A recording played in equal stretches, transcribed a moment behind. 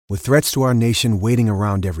With threats to our nation waiting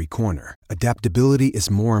around every corner, adaptability is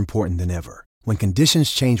more important than ever. When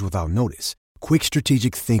conditions change without notice, quick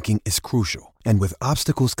strategic thinking is crucial. And with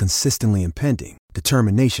obstacles consistently impending,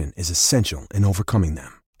 determination is essential in overcoming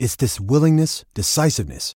them. It's this willingness,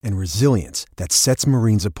 decisiveness, and resilience that sets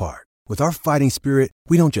Marines apart. With our fighting spirit,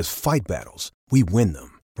 we don't just fight battles, we win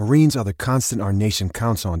them. Marines are the constant our nation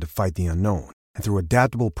counts on to fight the unknown. And through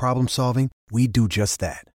adaptable problem solving, we do just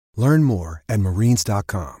that. Learn more at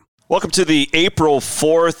marines.com. Welcome to the April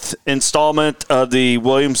 4th installment of the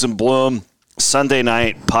Williams and Blum Sunday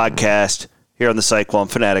night podcast here on the Cyclone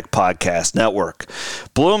Fanatic Podcast Network.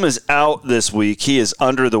 Blum is out this week. He is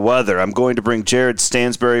under the weather. I'm going to bring Jared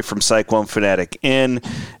Stansberry from Cyclone Fanatic in,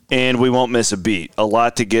 and we won't miss a beat. A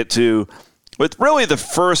lot to get to with really the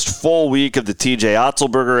first full week of the TJ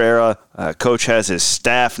Otzelberger era. Coach has his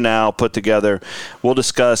staff now put together. We'll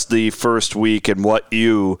discuss the first week and what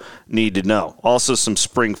you need to know. Also some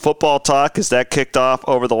spring football talk as that kicked off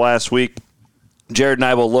over the last week. Jared and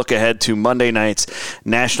I will look ahead to Monday night's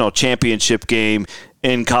national championship game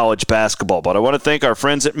in college basketball. But I want to thank our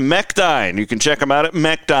friends at Mechdyne. You can check them out at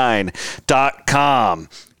mechdyne.com.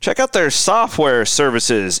 Check out their software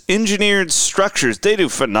services, Engineered Structures. They do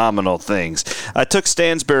phenomenal things. I took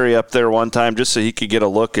Stansberry up there one time just so he could get a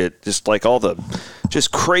look at just like all the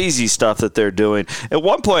just crazy stuff that they're doing. At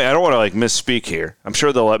one point, I don't want to like misspeak here. I'm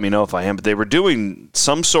sure they'll let me know if I am, but they were doing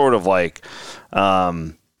some sort of like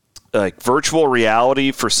virtual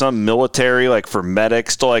reality for some military, like for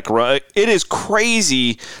medics to like run. It is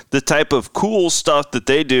crazy the type of cool stuff that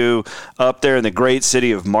they do up there in the great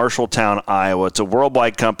city of Marshalltown, Iowa. It's a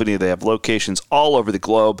worldwide company. They have locations all over the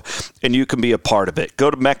globe, and you can be a part of it. Go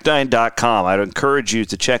to mechdyne.com. I'd encourage you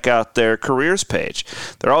to check out their careers page.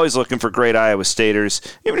 They're always looking for great Iowa Staters.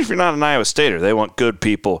 Even if you're not an Iowa Stater, they want good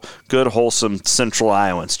people, good, wholesome Central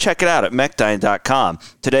Iowans. Check it out at mechdyne.com.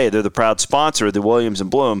 Today, they're the proud sponsor of the Williams and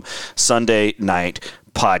Blum Sunday night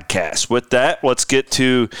podcast. With that, let's get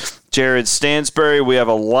to Jared Stansberry. We have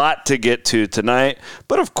a lot to get to tonight,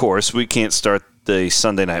 but of course, we can't start the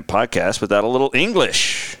Sunday night podcast without a little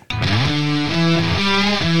English.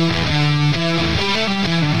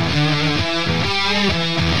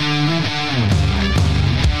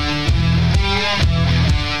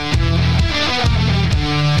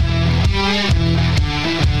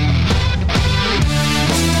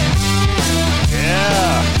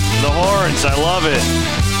 I love it.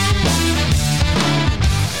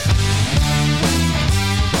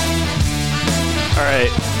 All right.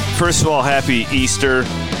 First of all, happy Easter.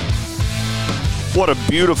 What a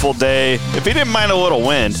beautiful day. If you didn't mind a little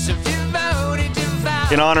wind,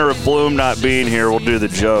 in honor of Bloom not being here, we'll do the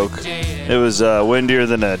joke. It was windier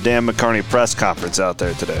than a Dan McCarney press conference out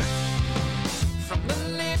there today.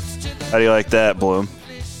 How do you like that, Bloom?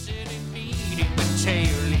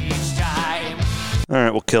 All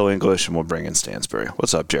right, we'll kill English and we'll bring in Stansberry.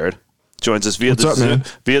 What's up, Jared? Joins us via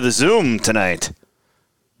the Zoom tonight.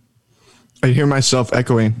 I hear myself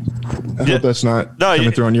echoing. I hope that's not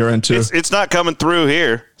coming through on your end too. It's not coming through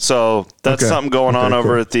here, so that's something going on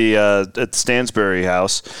over at the Stansberry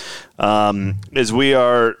house. As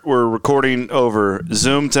we're recording over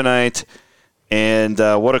Zoom tonight, and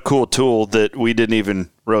what a cool tool that we didn't even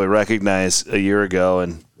really recognize a year ago,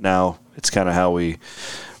 and now it's kind of how we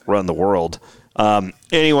run the world.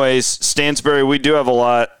 Anyways, Stansberry, we do have a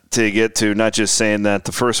lot to get to, not just saying that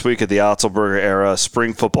the first week of the Otzelberger era,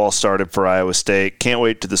 spring football started for Iowa State. Can't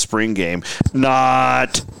wait to the spring game. I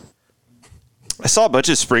saw a bunch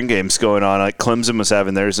of spring games going on. Like Clemson was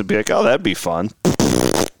having theirs and be like, oh, that'd be fun.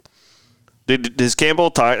 Does Campbell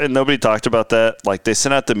talk? And nobody talked about that. Like they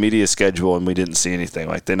sent out the media schedule and we didn't see anything.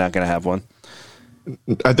 Like they're not going to have one.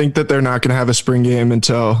 I think that they're not going to have a spring game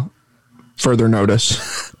until further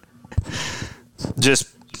notice.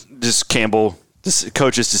 Just Campbell,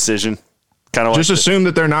 coach's decision. Kind of just like assume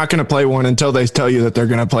that they're not going to play one until they tell you that they're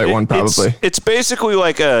going to play one. Probably it's basically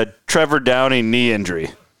like a Trevor Downing knee injury.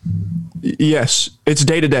 Yes, it's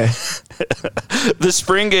day to day. The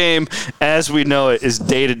spring game, as we know it, is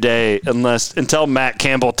day to day until Matt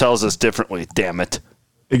Campbell tells us differently. Damn it.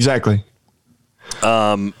 Exactly.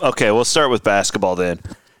 Okay, we'll start with basketball then,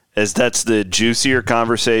 as that's the juicier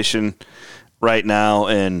conversation right now,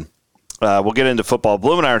 and we'll get into football.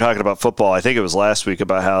 Bloom and I were talking about football. I think it was last week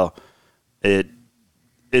about how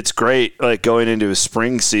it's great, like going into a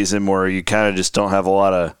spring season where you kind of just don't have a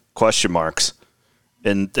lot of question marks,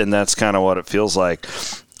 and that's kind of what it feels like.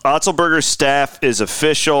 Otzelberger's staff is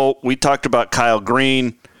official. We talked about Kyle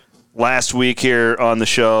Green last week here on the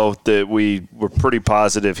show that we were pretty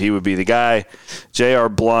positive he would be the guy. J.R.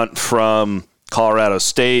 Blunt from Colorado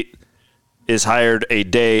State is hired a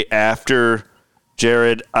day after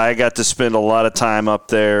Jared, I got to spend a lot of time up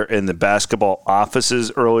there in the basketball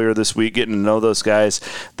offices earlier this week getting to know those guys.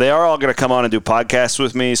 They are all going to come on and do podcasts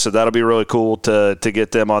with me, so that'll be really cool to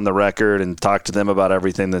get them on the record and talk to them about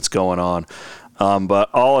everything that's going on.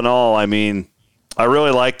 But all in all, I mean, I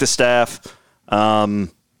really like the staff.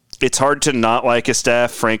 It's hard to not like a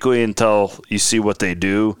staff, frankly, until you see what they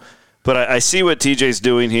do. But I see what TJ's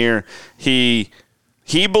doing here. He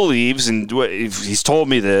believes, and he's told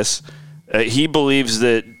me this, he believes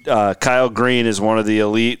that Kyle Green is one of the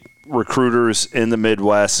elite recruiters in the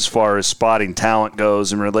Midwest as far as spotting talent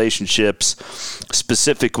goes and relationships,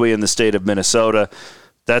 specifically in the state of Minnesota.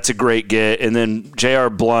 That's a great get. And then J.R.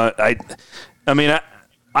 Blunt, I mean,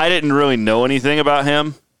 I didn't really know anything about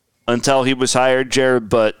him until he was hired, Jared,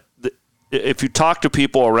 but if you talk to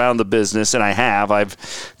people around the business, and I've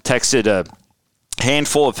texted a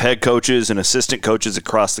handful of head coaches and assistant coaches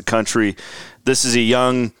across the country. This is a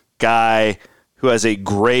young guy who has a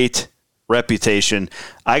great reputation.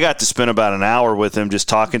 I got to spend about an hour with him just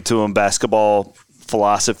talking to him basketball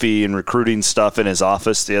philosophy and recruiting stuff in his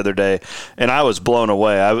office the other day, and I was blown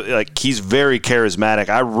away. He's very charismatic.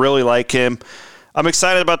 I really like him. I'm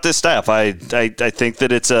excited about this staff. I think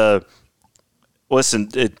that it's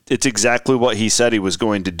it's exactly what he said he was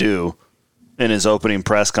going to do in his opening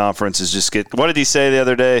press conference. Is just what did he say the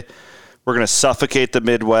other day? We're going to suffocate the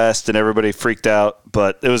Midwest, and everybody freaked out.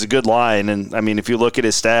 But it was a good line. And, I mean, if you look at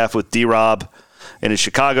his staff with D-Rob and his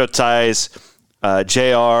Chicago ties,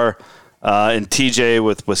 JR and TJ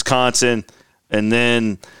with Wisconsin, and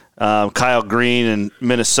then Kyle Green in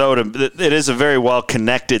Minnesota, it is a very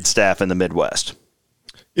well-connected staff in the Midwest.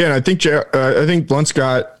 Yeah, and I think Blunt's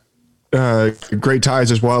got great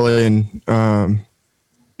ties as well in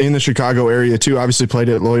the Chicago area too. Obviously played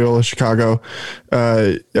at Loyola Chicago.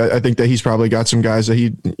 I think that he's probably got some guys that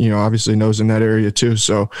he, obviously knows in that area too.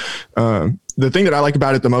 So the thing that I like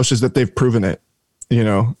about it the most is that they've proven it.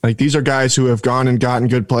 These are guys who have gone and gotten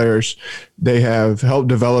good players. They have helped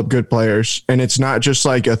develop good players, and it's not just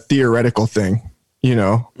like a theoretical thing.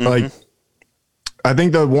 Mm-hmm. I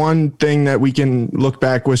think the one thing that we can look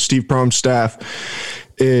back with Steve Prohm's staff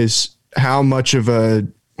is how much of I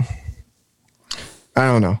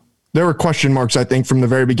don't know. There were question marks, I think, from the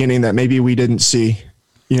very beginning that maybe we didn't see,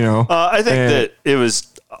 I think that it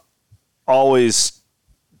was always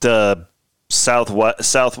the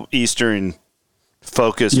southeastern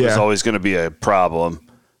focus was always going to be a problem.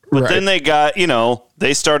 But then they got,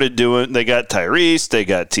 they started they got Tyrese, they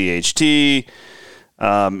got THT,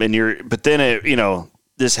 but then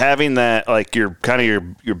just having that, your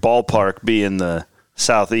your ballpark being the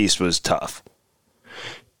Southeast was tough.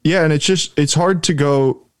 Yeah, and it's hard to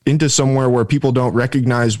go into somewhere where people don't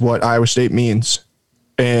recognize what Iowa State means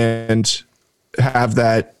and have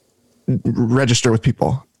that register with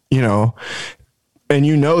people, and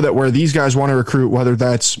that where these guys want to recruit, whether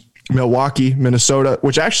that's Milwaukee, Minnesota,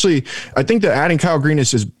 which actually I think that adding Kyle Green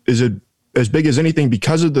is as big as anything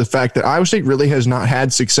because of the fact that Iowa State really has not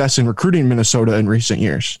had success in recruiting Minnesota in recent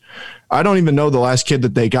years. I don't even know the last kid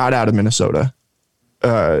that they got out of Minnesota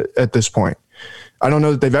at this point. I don't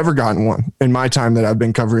know that they've ever gotten one in my time that I've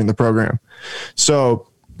been covering the program. So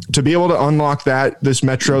to be able to unlock this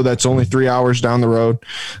metro that's only 3 hours down the road,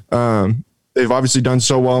 they've obviously done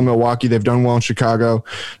so well in Milwaukee. They've done well in Chicago.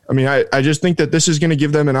 I mean, I just think that this is going to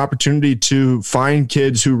give them an opportunity to find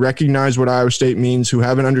kids who recognize what Iowa State means, who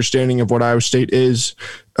have an understanding of what Iowa State is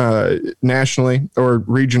nationally or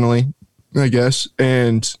regionally, I guess.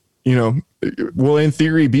 And, will in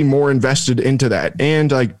theory be more invested into that.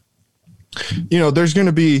 And there's going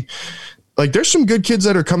to be there's some good kids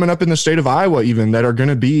that are coming up in the state of Iowa even that are going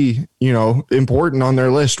to be, important on their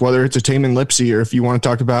list, whether it's a Taman Lipsey or if you want to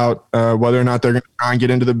talk about whether or not they're going to try and get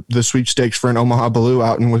into the sweepstakes for an Omaha Blue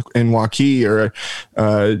out in Waukee or,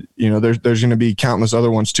 there's going to be countless other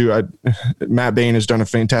ones too. Matt Bain has done a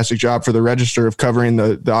fantastic job for the Register of covering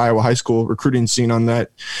the Iowa high school recruiting scene in that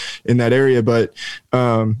area. But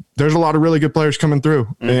there's a lot of really good players coming through.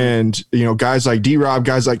 Mm-hmm. And, guys like D-Rob,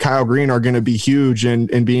 guys like Kyle Green are going to be huge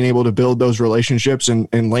in being able to build those relationships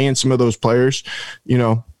and land some of those players,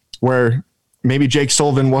 where maybe Jake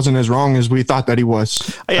Sullivan wasn't as wrong as we thought that he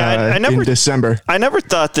was in December. I never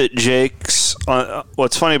thought that Jake's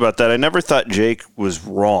what's funny about that, I never thought Jake was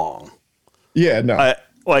wrong. Yeah, no.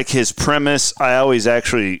 His premise, I always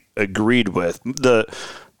actually agreed with.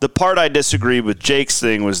 The part I disagreed with Jake's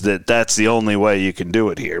thing was that that's the only way you can do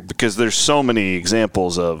it here, because there's so many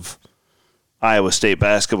examples of Iowa State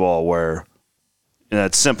basketball where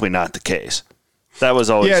that's simply not the case. That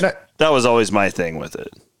was always my thing with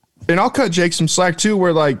it. And I'll cut Jake some slack too,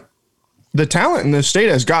 where the talent in this state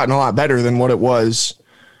has gotten a lot better than what it was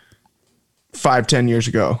 5-10 years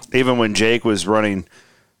ago. Even when Jake was running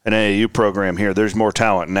an AAU program here, there's more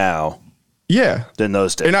talent now. Yeah. Than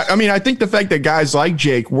those days. And I think the fact that guys like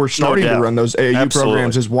Jake were starting to run those AAU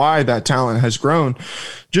programs is why that talent has grown.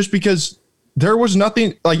 Just because there was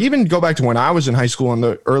nothing, like even go back to when I was in high school in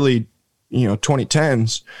the early,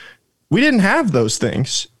 2010s, we didn't have those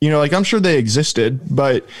things. Like I'm sure they existed,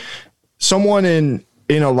 but someone in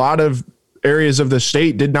a lot of areas of the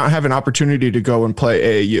state did not have an opportunity to go and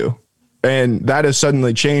play AAU. And that has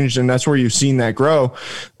suddenly changed, and that's where you've seen that grow.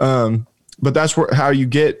 But that's how you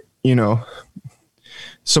get,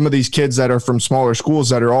 some of these kids that are from smaller schools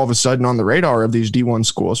that are all of a sudden on the radar of these D1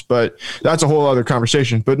 schools. But that's a whole other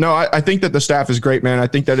conversation. But no, I think that the staff is great, man. I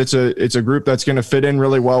think that it's a group that's going to fit in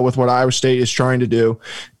really well with what Iowa State is trying to do.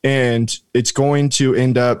 And it's going to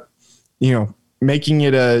end up, making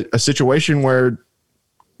it a situation where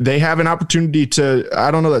they have an opportunity to, I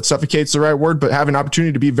don't know that suffocate's the right word, but have an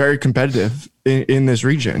opportunity to be very competitive in this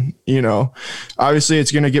region. Obviously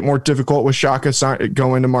it's going to get more difficult with Shaka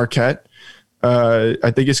going to Marquette.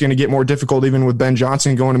 I think it's going to get more difficult even with Ben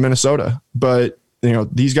Johnson going to Minnesota, but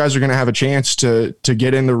these guys are going to have a chance to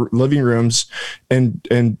get in the living rooms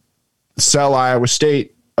and sell Iowa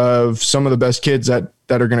State of some of the best kids that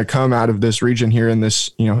are going to come out of this region here in this,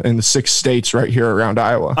 in the 6 states right here around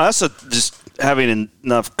Iowa. I also just having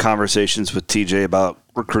enough conversations with TJ about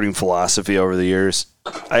recruiting philosophy over the years.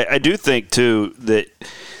 I do think too that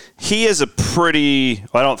he is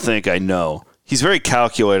I know he's very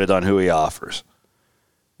calculated on who he offers.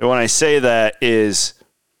 And when I say that is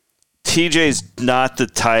TJ's not the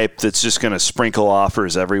type that's just going to sprinkle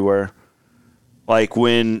offers everywhere. Like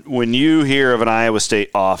when you hear of an Iowa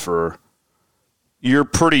State offer, you're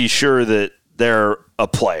pretty sure that they're a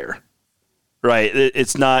player, right?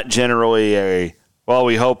 It's not generally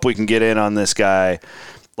we hope we can get in on this guy.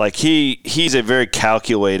 Like he's a very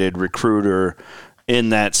calculated recruiter in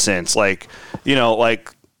that sense.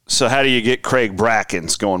 So how do you get Craig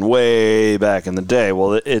Brackens going way back in the day?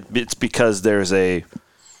 Well, it's because there's a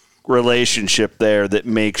relationship there that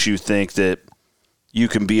makes you think that you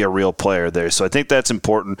can be a real player there. So I think that's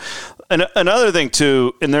important. And another thing,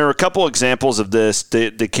 too, and there are a couple examples of this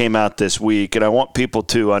that came out this week, and I want people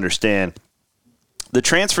to understand the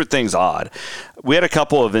transfer thing's odd. We had a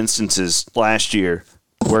couple of instances last year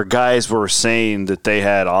where guys were saying that they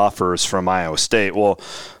had offers from Iowa State. Well,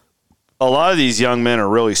 a lot of these young men are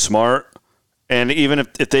really smart, and even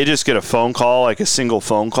if they just get a phone call, like a single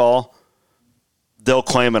phone call, they'll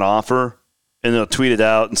claim an offer, and they'll tweet it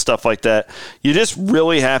out and stuff like that. You just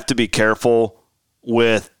really have to be careful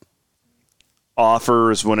with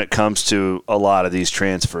offers when it comes to a lot of these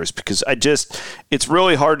transfers because it's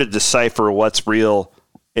really hard to decipher what's real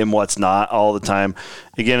and what's not all the time.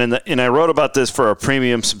 Again, and I wrote about this for our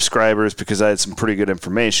premium subscribers because I had some pretty good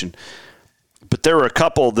information. But there were a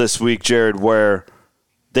couple this week, Jared, where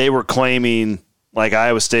they were claiming like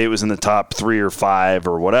Iowa State was in the top 3 or 5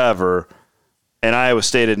 or whatever, and Iowa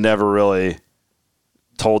State had never really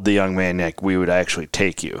told the young man, like, we would actually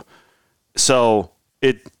take you. So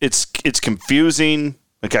it's confusing.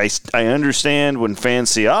 Like I understand when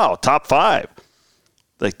fans see, top 5,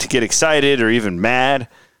 like to get excited or even mad.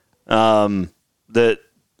 But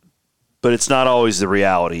it's not always the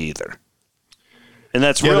reality either. And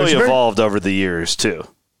that's really evolved over the years, too.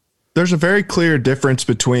 There's a very clear difference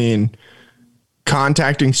between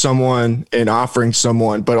contacting someone and offering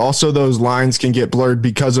someone, but also those lines can get blurred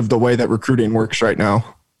because of the way that recruiting works right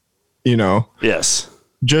now. Yes.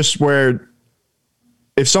 Just where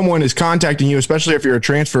if someone is contacting you, especially if you're a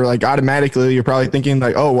transfer, like automatically you're probably thinking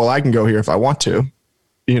like, oh, well, I can go here if I want to,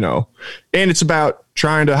 and it's about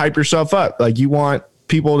trying to hype yourself up. Like you want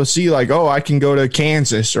people to see like, oh, I can go to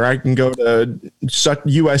Kansas or I can go to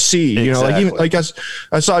USC, Exactly.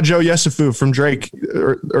 I saw Joe Yesufu from Drake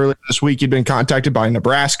earlier this week. He'd been contacted by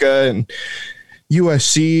Nebraska and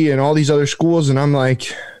USC and all these other schools. And I'm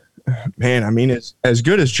like, man, I mean, as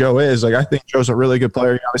good as Joe is, like, I think Joe's a really good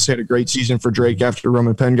player. He obviously had a great season for Drake after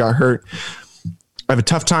Roman Penn got hurt. I have a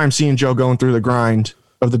tough time seeing Joe going through the grind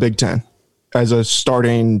of the Big Ten as a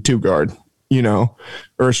starting 2 guard, or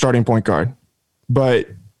a starting point guard. But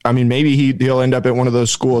I mean, maybe he'll end up at one of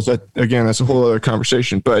those schools. That again, that's a whole other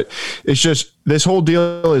conversation. But it's just this whole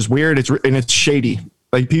deal is weird. It's shady.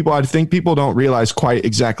 Like I think people don't realize quite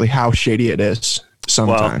exactly how shady it is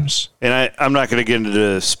sometimes. Well, and I'm not going to get into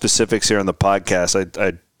the specifics here on the podcast.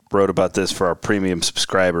 I wrote about this for our premium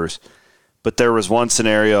subscribers. But there was one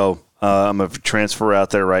scenario, I'm a transfer out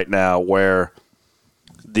there right now, where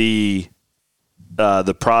the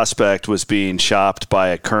prospect was being shopped by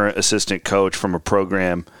a current assistant coach from a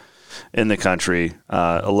program in the country,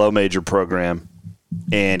 a low major program.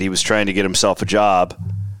 and he was trying to get himself a job,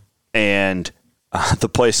 and the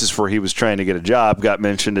places where he was trying to get a job got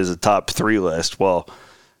mentioned as a top 3 list. Well,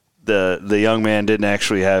 the young man didn't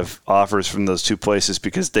actually have offers from those 2 places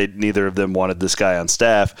because neither of them wanted this guy on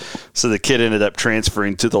staff. So the kid ended up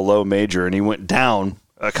transferring to the low major, and he went down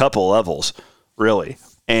a couple levels, really.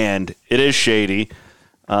 And it is shady.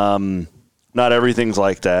 Not everything's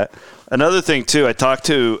like that. Another thing, too, I talked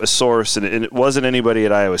to a source, and it wasn't anybody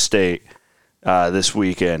at Iowa State this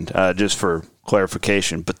weekend, just for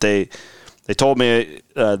clarification. But they told me,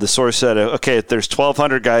 the source said, okay, if there's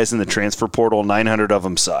 1,200 guys in the transfer portal, 900 of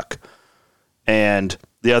them suck. And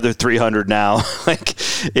the other 300 now, like,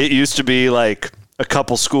 it used to be like a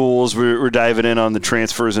couple schools were diving in on the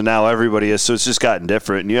transfers, and now everybody is. So it's just gotten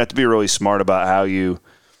different. And you have to be really smart about how you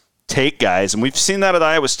take guys. And we've seen that at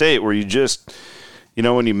Iowa State where you just,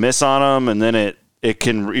 when you miss on them, and then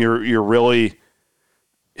you're really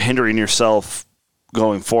hindering yourself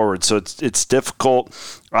going forward. So it's difficult.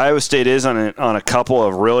 Iowa State is on a couple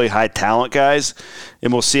of really high talent guys,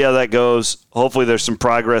 and we'll see how that goes. Hopefully there's some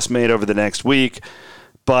progress made over the next week.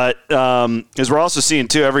 But as we're also seeing,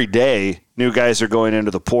 too, every day new guys are going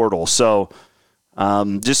into the portal. So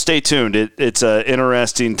just stay tuned. It's an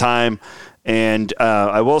interesting time. And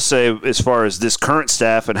I will say, as far as this current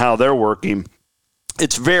staff and how they're working,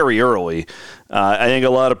 it's very early. I think a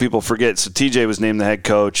lot of people forget. So TJ was named the head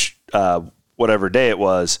coach whatever day it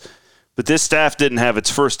was. But this staff didn't have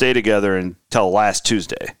its first day together until last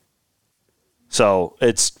Tuesday. So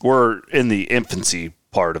we're in the infancy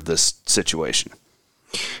part of this situation.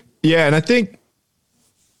 Yeah, and I think,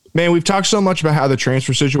 man, we've talked so much about how the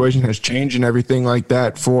transfer situation has changed and everything like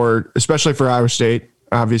that especially for Iowa State,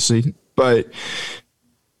 obviously. But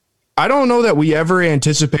I don't know that we ever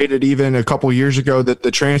anticipated even a couple years ago that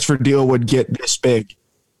the transfer deal would get this big.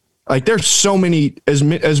 Like, there's so many,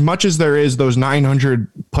 as much as there is those 900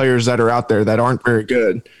 players that are out there that aren't very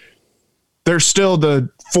good, there's still the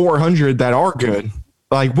 400 that are good.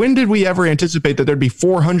 Like, when did we ever anticipate that there'd be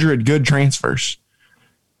 400 good transfers?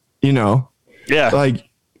 Yeah. Like,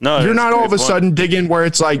 no, you're not all of a sudden digging where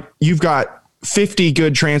it's like you've got 50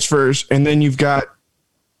 good transfers and then you've got,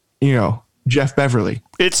 Jeff Beverly.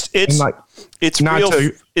 It's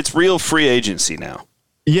real free agency now.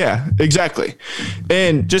 Yeah, exactly.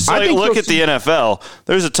 And just like look at the NFL,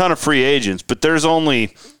 there's a ton of free agents, but there's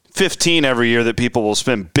only 15 every year that people will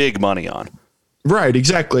spend big money on. Right,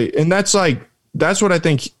 exactly. And that's what I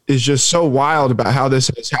think is just so wild about how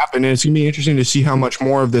this has happened. And it's going to be interesting to see how much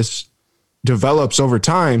more of this develops over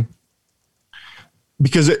time,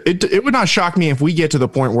 because it would not shock me if we get to the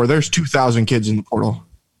point where there's 2,000 kids in the portal.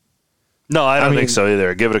 No, I don't think so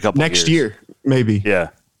either. Give it a couple next year, maybe.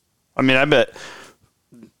 Yeah. I mean, I bet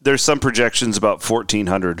there's some projections about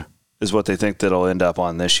 1,400 is what they think that'll end up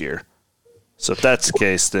on this year. So if that's the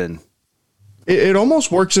case, then it almost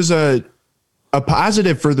works as a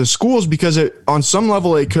positive for the schools, because on some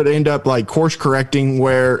level it could end up like course correcting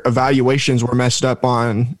where evaluations were messed up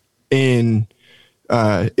on in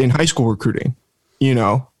high school recruiting,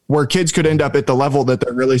 where kids could end up at the level that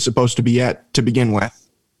they're really supposed to be at to begin with,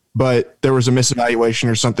 but there was a misevaluation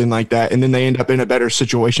or something like that, and then they end up in a better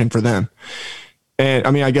situation for them. And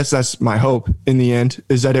I mean, I guess that's my hope in the end,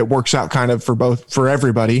 is that it works out kind of for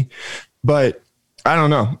everybody. But I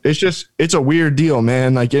don't know. It's a weird deal,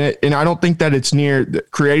 man. Like, and I don't think that it's near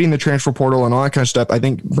creating the transfer portal and all that kind of stuff. I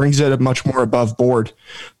think brings it much more above board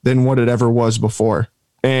than what it ever was before.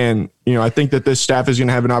 And, I think that this staff is going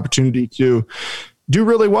to have an opportunity to do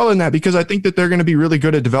really well in that, because I think that they're going to be really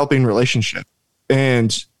good at developing relationship.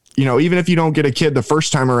 And, even if you don't get a kid the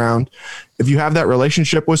first time around, if you have that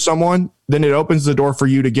relationship with someone, then it opens the door for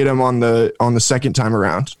you to get them on the second time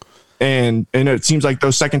around. And it seems like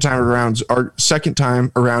those second time around is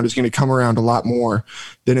going to come around a lot more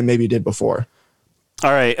than it maybe did before.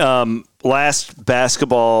 All right. Last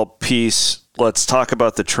basketball piece. Let's talk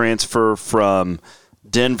about the transfer from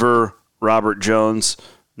Denver, Robert Jones.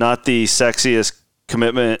 Not the sexiest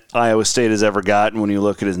commitment Iowa State has ever gotten when you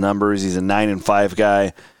look at his numbers. He's a 9-5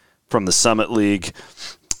 guy from the Summit League.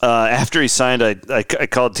 After he signed, I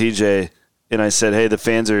called TJ and I said, hey, the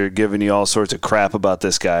fans are giving you all sorts of crap about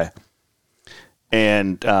this guy.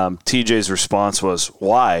 And TJ's response was,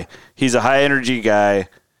 why? He's a high-energy guy.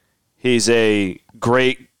 He's a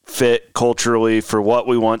great fit culturally for what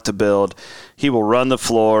we want to build. He will run the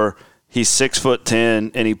floor. He's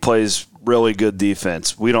 6'10", and he plays really good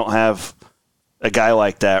defense. We don't have a guy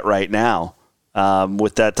like that right now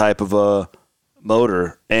with that type of a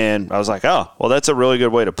motor. And I was like, oh, well, that's a really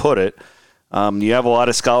good way to put it. You have a lot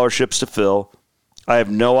of scholarships to fill. I have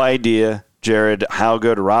no idea, Jared, how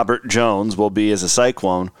good Robert Jones will be as a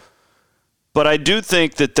Cyclone. But I do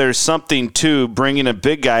think that there's something to bringing a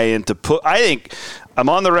big guy in to put. I think I'm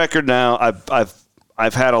on the record now.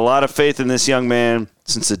 I've had a lot of faith in this young man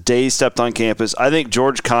since the day he stepped on campus. I think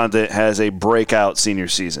George Condit has a breakout senior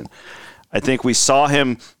season. I think we saw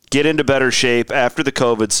him get into better shape after the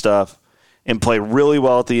COVID stuff and play really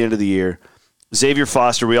well at the end of the year. Xavier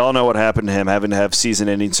Foster, we all know what happened to him, having to have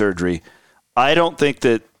season-ending surgery. I don't think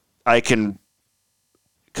that I can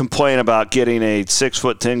complain about getting a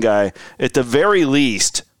 6'10" guy at the very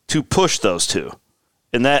least to push those two.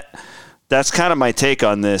 And that's kind of my take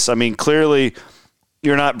on this. I mean, clearly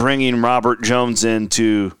you're not bringing Robert Jones in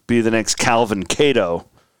to be the next Calvin Cato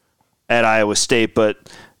at Iowa State. But,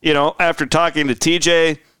 you know, after talking to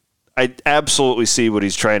TJ, I absolutely see what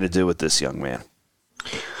he's trying to do with this young man.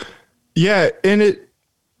 Yeah, and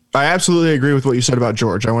I absolutely agree with what you said about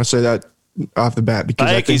George. I want to say that off the bat because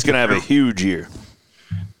I think he's going to have a huge year.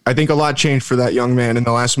 I think a lot changed for that young man in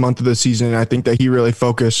the last month of the season. I think that he really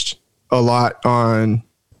focused a lot on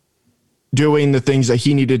doing the things that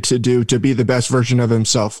he needed to do to be the best version of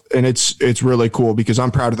himself. And it's really cool because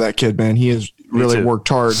I'm proud of that kid, man. He has really worked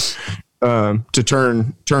hard to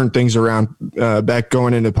turn things around, back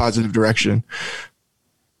going in a positive direction.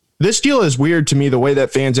 This deal is weird to me, the way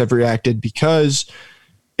that fans have reacted, because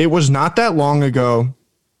it was not that long ago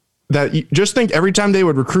that you just think every time they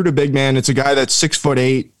would recruit a big man, it's a guy that's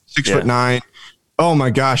 6'8", 6'9". Oh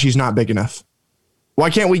my gosh, he's not big enough.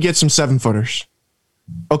 Why can't we get some 7-footers?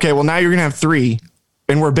 Okay, well now you're gonna have 3,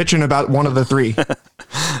 and we're bitching about one of the 3.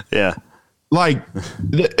 Yeah, like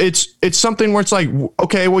it's something where it's like,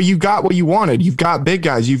 okay, well you got what you wanted. You've got big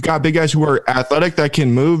guys. You've got big guys who are athletic, that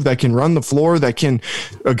can move, that can run the floor,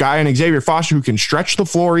 a guy in Xavier Foster who can stretch the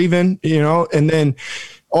floor even, you know, and then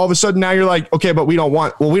all of a sudden now you're like, okay, but we don't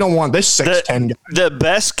want this 6'10" guy. The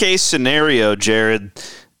best case scenario, Jared,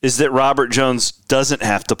 is that Robert Jones doesn't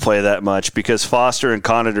have to play that much because Foster and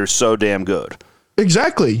Condit are so damn good.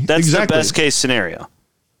 Exactly. That's the best case scenario.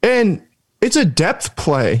 And it's a depth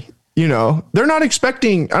play. You know, I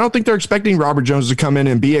don't think they're expecting Robert Jones to come in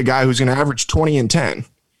and be a guy who's going to average 20 and 10.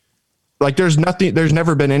 Like there's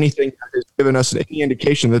never been anything that has given us any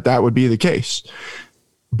indication that would be the case.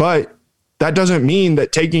 But that doesn't mean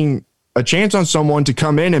that taking a chance on someone to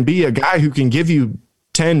come in and be a guy who can give you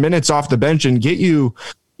 10 minutes off the bench and get you,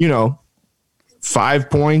 5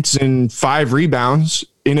 points and 5 rebounds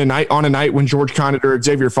on a night when George Condit or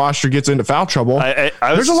Xavier Foster gets into foul trouble.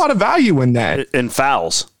 There's a lot of value in that. In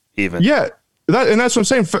fouls, even. Yeah. That's what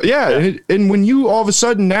I'm saying. Yeah. And when you all of a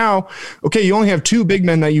sudden now, okay, you only have 2 big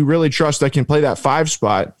men that you really trust that can play that 5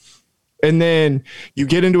 spot. And then you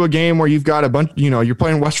get into a game where you've got a bunch, you're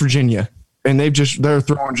playing West Virginia and they're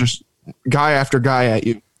throwing just guy after guy at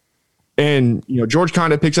you. And, George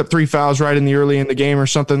Condit picks up 3 fouls right early in the game or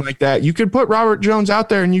something like that. You could put Robert Jones out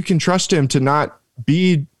there and you can trust him to not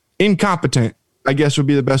be incompetent, I guess would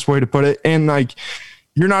be the best way to put it. And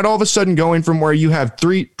you're not all of a sudden going from where you have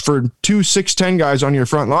 2 6'10" guys on your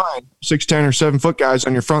front line, 6'10" or 7-foot guys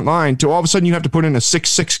on your front line, to all of a sudden you have to put in a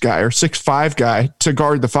 6'6" guy or 6'5" guy to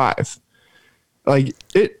guard the 5. I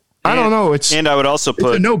don't know. And I would also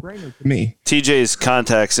put a no-brainer to me. TJ's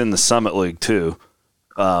contacts in the Summit League too.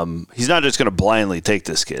 He's not just going to blindly take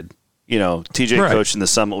this kid. TJ coached in the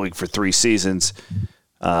Summit League for 3 seasons.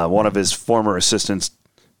 One of his former assistants,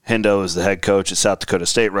 Hendo, is the head coach at South Dakota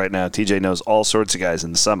State right now. TJ knows all sorts of guys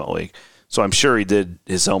in the Summit League, so I'm sure he did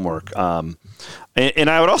his homework. And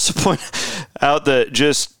I would also point out that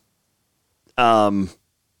just you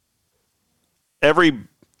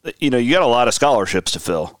got a lot of scholarships to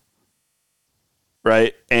fill,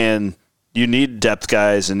 right? And you need depth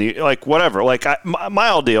guys and whatever. My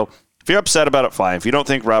whole deal, if you're upset about it, fine. If you don't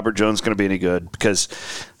think Robert Jones is going to be any good because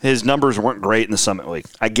his numbers weren't great in the Summit League,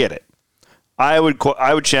 I get it. I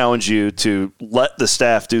would challenge you to let the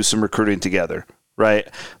staff do some recruiting together, right?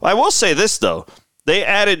 I will say this, though. They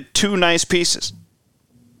added 2 nice pieces.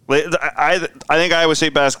 I think Iowa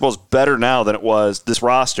State basketball is better now than it was, this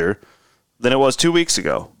roster, than it was 2 weeks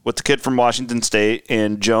ago with the kid from Washington State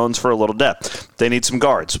and Jones for a little depth. They need some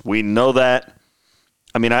guards. We know that.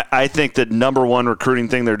 I mean, I think the number one recruiting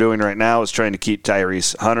thing they're doing right now is trying to keep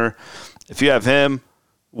Tyrese Hunter. If you have him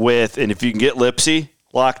and if you can get Lipsy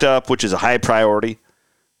locked up, which is a high priority,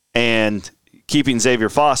 and keeping Xavier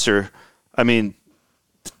Foster, I mean,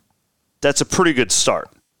 that's a pretty good start.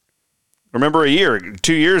 Remember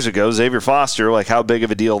 2 years ago, Xavier Foster, how big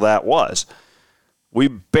of a deal that was. We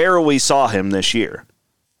barely saw him this year.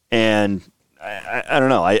 And I don't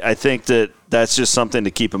know. I think that's just something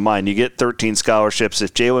to keep in mind. You get 13 scholarships.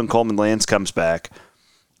 If Jalen Coleman-Lands comes back,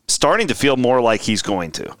 starting to feel more like he's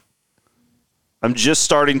going to. I'm just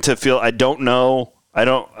starting to feel, I don't know I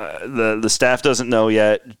don't. The staff doesn't know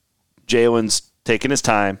yet. Jalen's taking his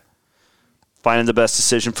time, finding the best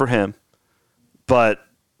decision for him. But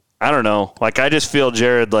I don't know. Like, I just feel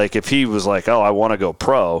Jared, like, if he was like, oh, I want to go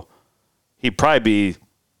pro, he'd probably be,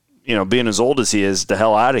 being as old as he is, the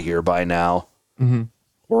hell out of here by now,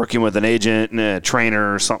 working with an agent and a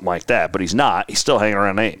trainer or something like that. But he's not. He's still hanging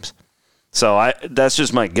around Ames. So that's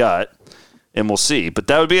just my gut, and we'll see. But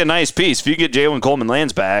that would be a nice piece. If you get Jalen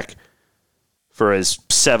Coleman-Lands back for his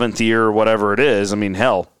 7th year or whatever it is, I mean,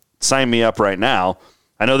 hell, sign me up right now.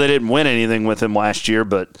 I know they didn't win anything with him last year,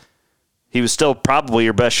 but he was still probably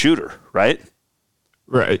your best shooter, right?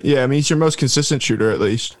 Right. Yeah, I mean, he's your most consistent shooter at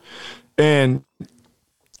least. And,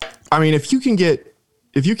 I mean, if you keep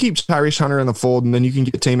Tyrese Hunter in the fold, and then you can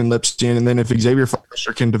get Tamin Lipps in, and then if Xavier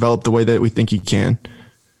Foster can develop the way that we think he can,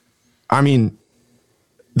 I mean,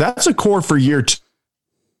 that's a core for year 2.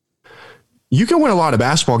 You can win a lot of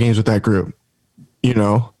basketball games with that group,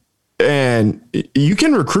 and you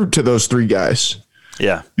can recruit to those 3 guys.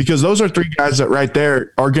 Yeah. Because those are 3 guys that right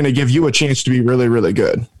there are going to give you a chance to be really, really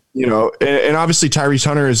good, and obviously Tyrese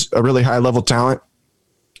Hunter is a really high level talent.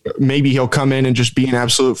 Maybe he'll come in and just be an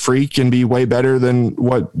absolute freak and be way better than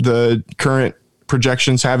what the current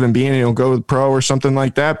projections have him being, and he'll go pro or something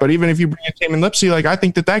like that. But even if you bring in Tamin Lipps, like, I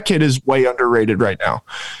think that kid is way underrated right now.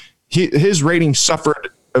 His rating suffered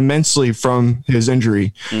immensely from his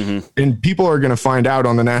injury, and people are going to find out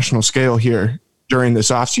on the national scale here during this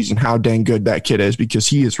offseason how dang good that kid is, because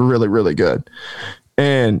he is really, really good.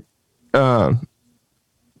 And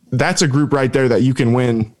that's a group right there that you can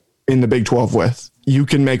win in the Big 12 with. You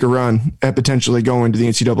can make a run at potentially going to the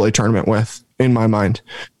NCAA tournament with, in my mind.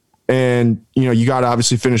 And, you got to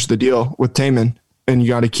obviously finish the deal with Tamin, and you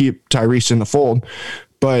got to keep Tyrese in the fold.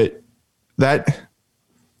 But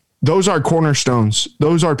those are cornerstones.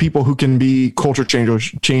 Those are people who can be culture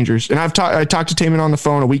changers. And I talked to Tamin on the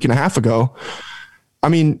phone a week and a half ago. I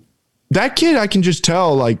mean, that kid, I can just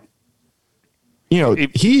tell, like,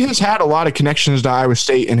 he has had a lot of connections to Iowa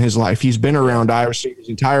State in his life. He's been around Iowa State his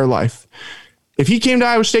entire life. If he came to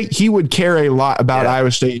Iowa State, he would care a lot about Iowa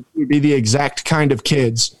State. He would be the exact kind of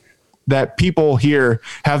kids that people here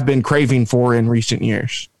have been craving for in recent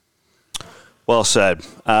years. Well said.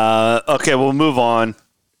 Okay, we'll move on,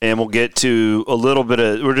 and we'll get to a little bit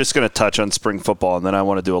of – we're just going to touch on spring football, and then I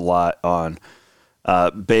want to do a lot on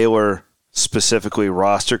Baylor, specifically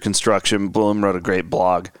roster construction. Blum wrote a great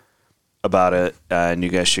blog about it, and you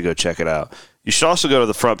guys should go check it out. You should also go to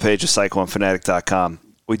the front page of CycloneFanatic.com.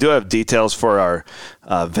 We do have details for our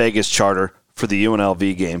Vegas charter for the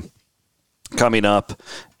UNLV game coming up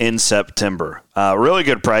in September. Really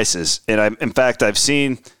good prices. And in fact, I've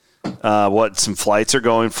seen what some flights are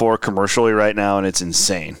going for commercially right now, and it's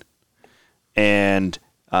insane. And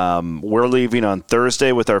we're leaving on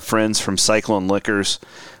Thursday with our friends from Cyclone Liquors.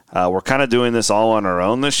 We're kind of doing this all on our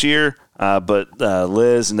own this year, but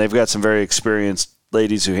Liz, and they've got some very experienced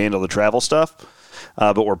ladies who handle the travel stuff,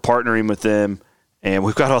 but we're partnering with them. And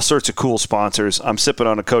we've got all sorts of cool sponsors. I'm sipping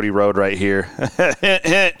on a Cody Road right here. You're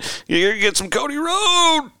going to get some Cody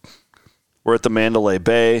Road. We're at the Mandalay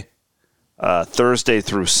Bay Thursday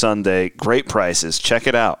through Sunday. Great prices. Check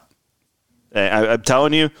it out. I'm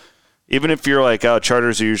telling you, even if you're like, oh,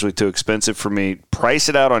 charters are usually too expensive for me, price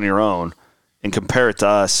it out on your own and compare it to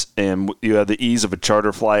us. And you have the ease of a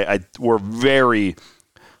charter flight. We're very,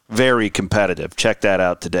 very competitive. Check that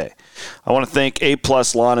out today. I want to thank A+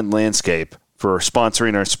 Lawn and Landscape for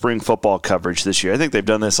sponsoring our spring football coverage this year. I think they've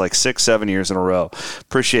done this like 6-7 years in a row.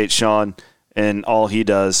 Appreciate Sean and all he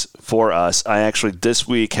does for us. I actually this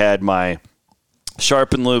week had my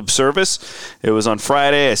Sharp and Lube service. It was on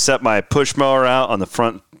Friday. I set my push mower out on the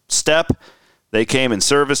front step. They came and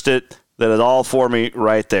serviced it. Did it all for me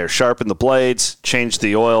right there. Sharpened the blades, changed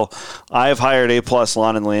the oil. I have hired A+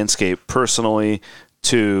 Lawn and Landscape personally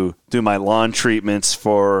to do my lawn treatments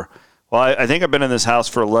for – well, I think I've been in this house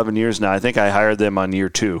for 11 years now. I think I hired them on year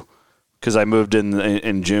 2 because I moved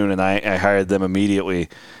in June, and I hired them immediately.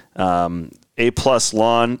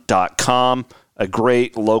 APlusLawn.com, a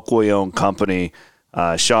great locally owned company.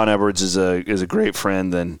 Sean Edwards is a great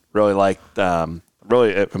friend, and really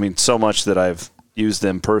so much that I've used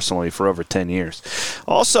them personally for over 10 years.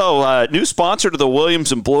 Also, new sponsor to the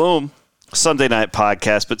Williams and Blum Sunday night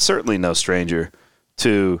podcast, but certainly no stranger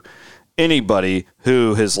to anybody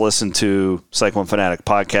who has listened to Cyclone Fanatic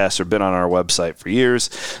podcast or been on our website for years.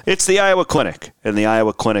 It's the Iowa Clinic and the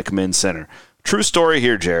Iowa Clinic Men's Center. True story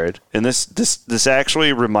here, Jared. And this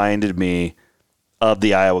actually reminded me of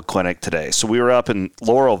the Iowa Clinic today. So we were up in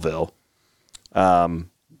Laurelville,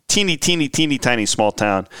 teeny tiny small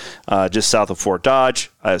town just south of Fort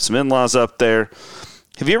Dodge. I have some in-laws up there.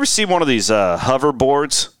 Have you ever seen one of these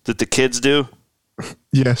hoverboards that the kids do?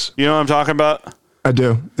 Yes. You know what I'm talking about? I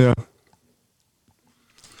do, yeah.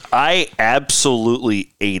 I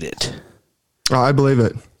absolutely ate it. Oh, I believe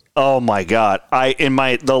it. Oh my God.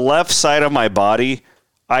 The left side of my body,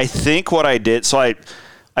 I think what I did, so I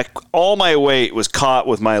all my weight was caught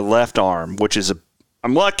with my left arm, which is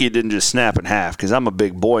I'm lucky it didn't just snap in half because I'm a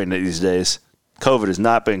big boy these days. COVID has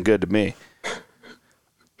not been good to me.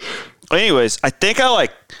 Anyways, I think I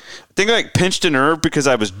pinched a nerve because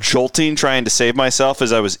I was jolting trying to save myself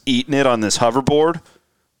as I was eating it on this hoverboard.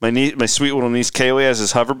 My sweet little niece Kaylee has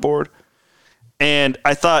this hoverboard. And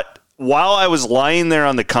I thought while I was lying there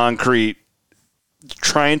on the concrete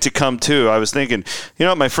trying to come to, I was thinking,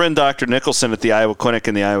 my friend Dr. Nicholson at the Iowa Clinic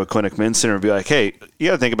and the Iowa Clinic Men's Center would be like, hey, you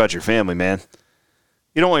got to think about your family, man.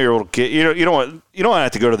 You don't want your little kid. You don't want to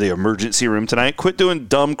have to go to the emergency room tonight. Quit doing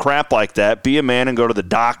dumb crap like that. Be a man and go to the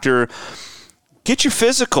doctor. Get your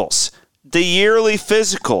physicals. The yearly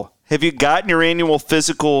physical. Have you gotten your annual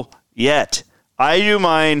physical yet? I do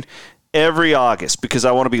mine every August because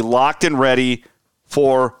I want to be locked and ready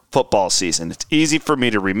for football season. It's easy for me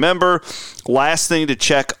to remember. Last thing to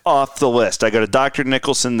check off the list. I go to Dr.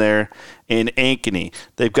 Nicholson there in Ankeny.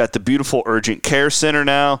 They've got the beautiful urgent care center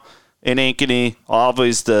now in Ankeny,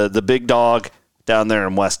 always the big dog down there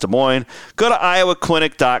in West Des Moines. Go to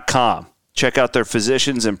iowaclinic.com. Check out their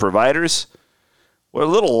physicians and providers. We're a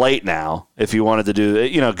little late now if you wanted to do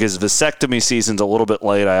it, because vasectomy season's a little bit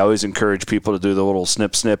late. I always encourage people to do the little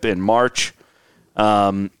snip in March.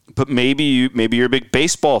 But maybe you're a big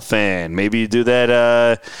baseball fan. Maybe you do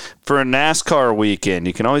that for a NASCAR weekend.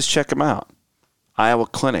 You can always check them out.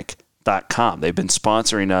 iowaclinic.com. They've been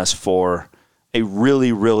sponsoring us for a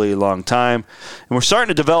really, really long time. And we're starting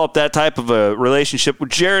to develop that type of a relationship with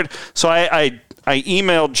Jared. So I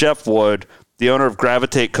emailed Jeff Wood, the owner of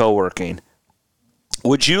Gravitate Co-working.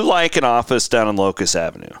 Would you like an office down on Locust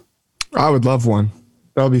Avenue? I would love one.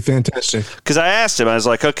 That would be fantastic. Because I asked him, I was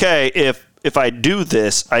like, okay, if I do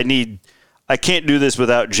this, I can't do this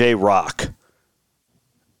without J-Rock,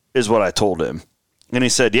 is what I told him. And he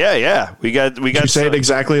said, yeah. We got. Did you say it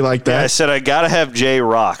exactly like that? Yeah, I said, I got to have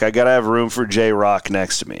J-Rock. I got to have room for J-Rock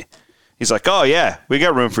next to me. He's like, oh, yeah, we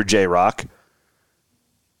got room for J-Rock.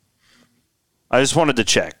 I just wanted to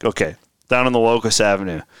check. Okay, down on the Locust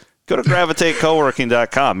Avenue. Go to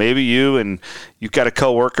gravitatecoworking.com. Maybe you've got a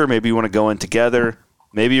coworker. Maybe you want to go in together.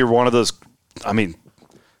 Maybe you're one of those.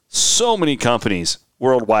 So many companies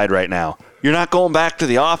worldwide right now. You're not going back to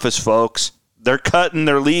the office, folks. They're cutting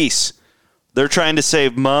their lease. They're trying to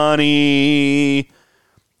save money.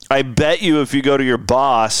 I bet you if you go to your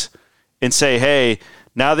boss and say, hey,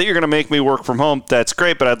 now that you're going to make me work from home, that's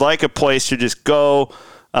great, but I'd like a place to just go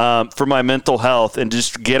for my mental health and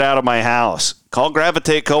just get out of my house. Call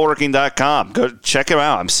gravitatecoworking.com. Go check them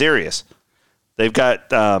out. I'm serious. They've got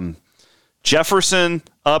Jefferson,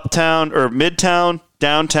 Uptown, or Midtown,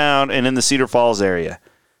 downtown, and in the Cedar Falls area.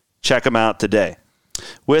 Check them out today.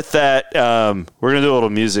 With that, we're going to do a little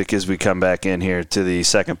music as we come back in here to the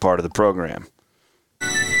second part of the program.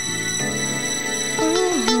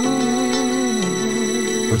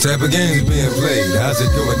 What type of games being played? How's it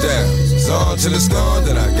going down? It's on to the score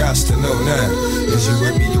that I got to know now. Is you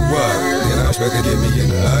with me or what? Then I'm expecting to get me in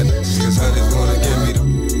the honest, cause honey's gonna give me the...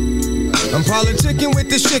 I'm politicking with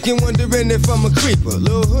this chicken, wondering if I'm a creeper.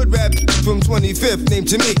 Little hood rap from 25th named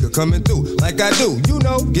Tamika, coming through like I do,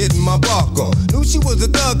 getting my bark on. Knew she was a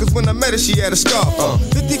thug, cause when I met her, she had a scarf on.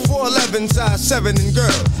 54'11", size 7 and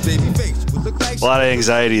girl. Baby face would look like... A lot of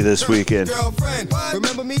anxiety this weekend.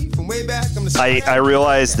 Remember me from way back? I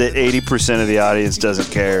realize that 80% of the audience doesn't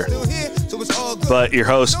care, but your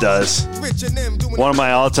host does. One of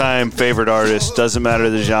my all-time favorite artists, doesn't matter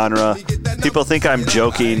the genre. People think I'm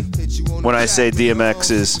joking when I say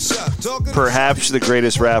DMX is perhaps the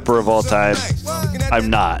greatest rapper of all time. I'm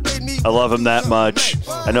not. I love him that much.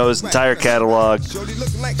 I know his entire catalog.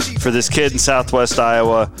 For this kid in Southwest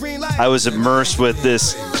Iowa, I was immersed with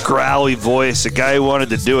this growly voice, a guy who wanted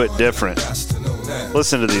to do it different.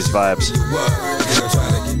 Listen to these vibes.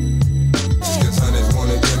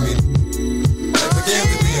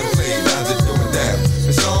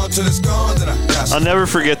 I'll never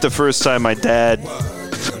forget the first time my dad...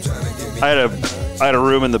 I had a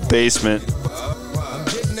room in the basement, and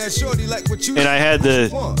I had the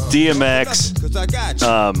DMX.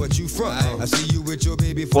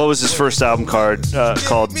 What was his first album called?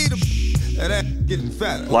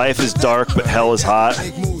 Life is Dark, but Hell is Hot,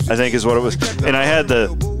 I think is what it was. And I had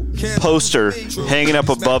the poster hanging up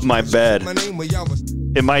above my bed.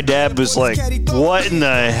 And my dad was like, what in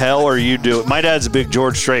the hell are you doing? My dad's a big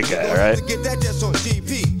George Strait guy, right?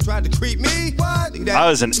 I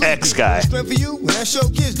was an X guy.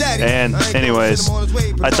 And anyways,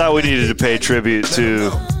 I thought we needed to pay tribute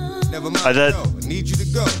to.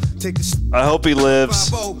 I hope he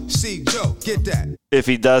lives. If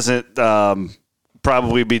he doesn't,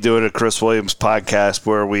 probably be doing a Chris Williams podcast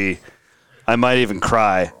where I might even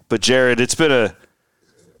cry. But Jared, it's been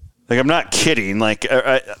I'm not kidding. Like,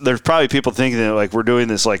 there's probably people thinking that like we're doing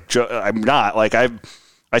this. Like, I'm not. Like,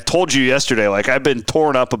 I told you yesterday. Like, I've been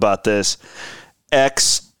torn up about this.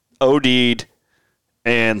 X OD'd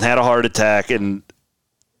and had a heart attack, and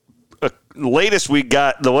the latest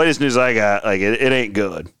news I got, like it ain't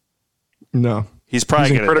good. No, he's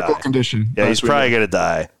probably in critical condition. Yeah, he's probably gonna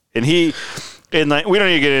die. And we don't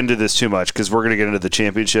need to get into this too much because we're gonna get into the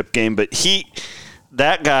championship game. But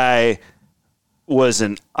that guy was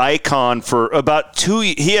an icon for about 2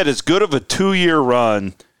 years. He had as good of a 2-year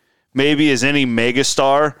run, maybe as any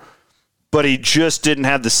megastar, but he just didn't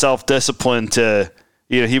have the self-discipline to,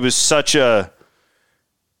 he was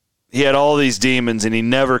he had all these demons and he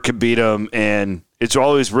never could beat them. And it's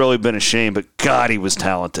always really been a shame, but God, he was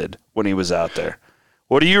talented when he was out there.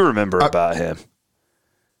 What do you remember about him?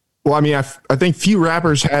 Well, I mean, I think few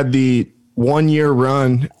rappers had the 1-year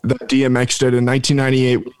run that DMX did in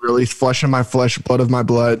 1998. We released Flesh of My Flesh, Blood of My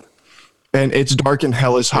Blood, and It's Dark and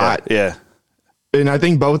Hell is Hot. Yeah. And I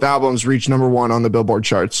think both albums reached #1 on the Billboard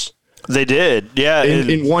charts. They did, yeah.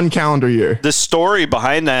 In one calendar year. The story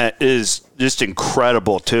behind that is just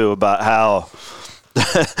incredible, too, about how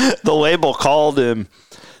the label called him.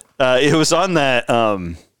 It was on that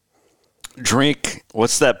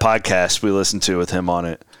what's that podcast we listened to with him on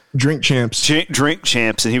it? Drink Champs. Drink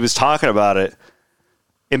Champs, and he was talking about it.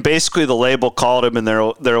 And basically the label called him, and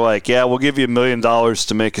they're like, yeah, we'll give you $1 million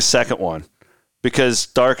to make a second one. Because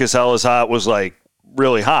Dark as Hell is Hot was, like,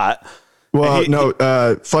 really hot. Well,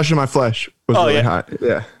 Flesh of My Flesh was really hot.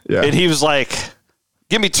 Yeah, yeah. And he was like,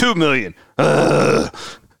 give me $2 million. And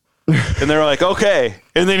they're like, okay.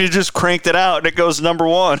 And then he just cranked it out, and it goes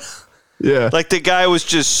 #1. Yeah. Like, the guy was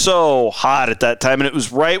just so hot at that time. And it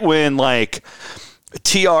was right when, like,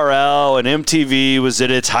 TRL and MTV was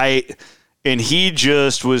at its height. And he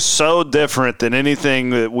just was so different than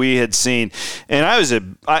anything that we had seen.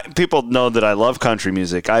 And people know that I love country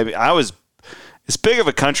music. I was as big of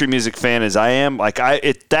a country music fan as I am. Like,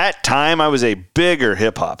 at that time, I was a bigger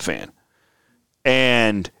hip hop fan.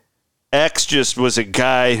 And X just was a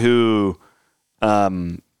guy who,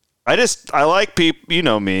 I like people, you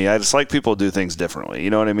know me, I just like people who do things differently. You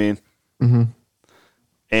know what I mean? Mm-hmm.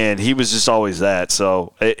 And he was just always that.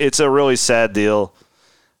 So it's a really sad deal.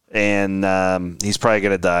 And he's probably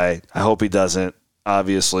going to die. I hope he doesn't,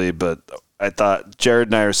 obviously. But I thought Jared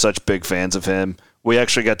and I are such big fans of him. We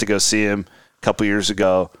actually got to go see him a couple years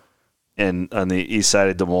ago on the east side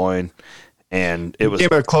of Des Moines. And it was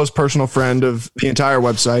became a close personal friend of the entire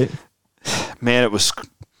website. Man, it was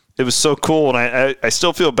so cool. And I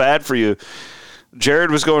still feel bad for you.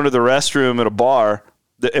 Jared was going to the restroom at a bar,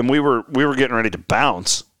 and we were getting ready to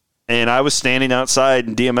bounce. And I was standing outside,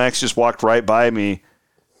 and DMX just walked right by me.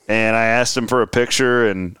 And I asked him for a picture,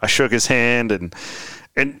 and I shook his hand, and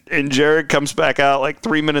Jared comes back out like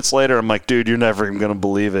 3 minutes later. I'm like, dude, you're never even going to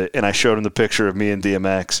believe it. And I showed him the picture of me and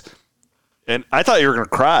DMX. And I thought you were going to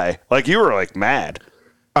cry. Like, you were like mad.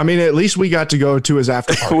 I mean, at least we got to go to his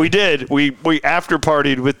after party. We did. We after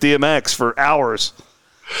partied with DMX for hours.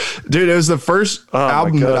 Dude, it was the first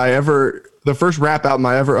the first rap album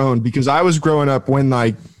I ever owned, because I was growing up when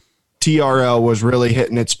like TRL was really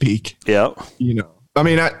hitting its peak. Yeah. You know, I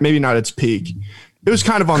mean, maybe not its peak. It was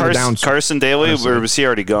kind of on the downside. Carson Daly, or was he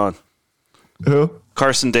already gone? Who?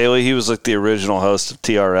 Carson Daly. He was like the original host of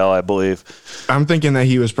TRL, I believe. I'm thinking that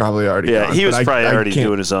he was probably already gone. Yeah, he was probably already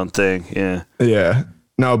doing his own thing. Yeah. Yeah.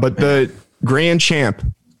 No, but the Grand Champ,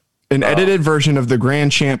 an edited version of the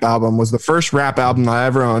Grand Champ album, was the first rap album I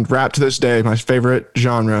ever owned. Rap to this day, my favorite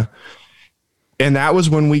genre. And that was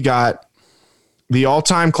when we got the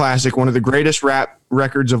all-time classic, one of the greatest rap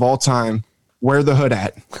records of all time, Where the Hood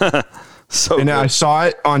At. And I saw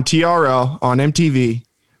it on TRL on MTV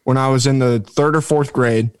when I was in the 3rd or 4th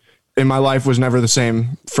grade, and my life was never the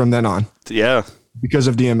same from then on. Yeah. Because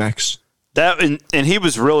of DMX. That and he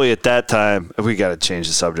was really at that time, we got to change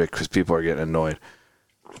the subject because people are getting annoyed.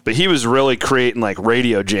 But he was really creating like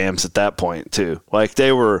radio jams at that point too. Like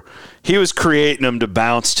he was creating them to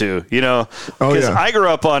bounce to, you know, because I grew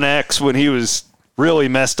up on X when he was really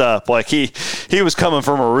messed up. Like he was coming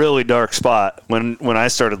from a really dark spot when I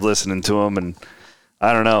started listening to him, and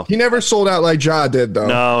I don't know. He never sold out like Ja did, though.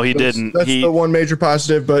 No, he didn't. That's the one major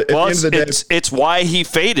positive. But at the end of the day, it's why he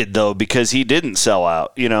faded though, because he didn't sell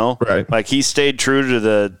out. You know, right? Like he stayed true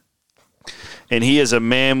to and he is a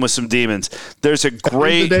man with some demons. There's a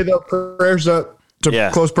great day though. Prayers up to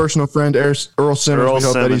close personal friend Earl Simmons. Earl we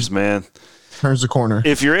hope Simmons, that man, turns the corner.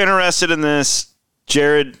 If you're interested in this,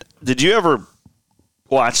 Jared, did you ever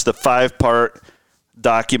watch the 5-part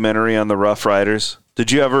documentary on the Rough Riders?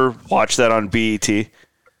 Did you ever watch that on BET?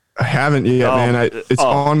 I haven't yet, man. It's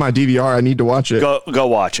on my DVR. I need to watch it. Go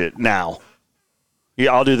watch it now.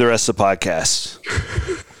 Yeah, I'll do the rest of the podcast.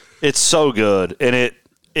 It's so good, and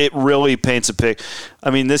it really paints a picture.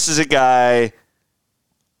 I mean, this is a guy,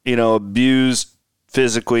 abused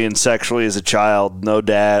physically and sexually as a child, no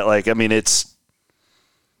dad. Like, I mean, it's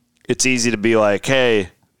easy to be like, hey,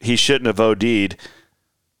 he shouldn't have OD'd.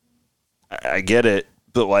 I get it,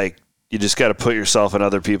 but like, you just got to put yourself in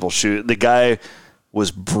other people's shoes. The guy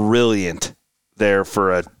was brilliant there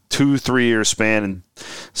for a 2-3 year span and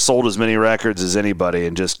sold as many records as anybody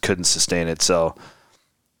and just couldn't sustain it. So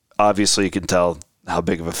obviously you can tell how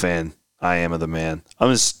big of a fan I am of the man.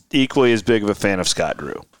 I'm equally as big of a fan of Scott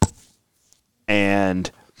Drew. And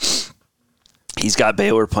he's got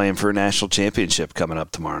Baylor playing for a national championship coming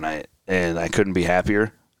up tomorrow night. And I couldn't be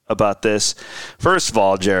happier about this. First of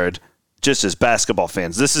all, Jared, just as basketball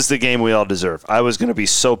fans, this is the game we all deserve. I was going to be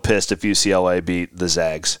so pissed if UCLA beat the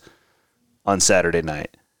Zags on Saturday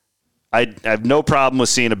night. I have no problem with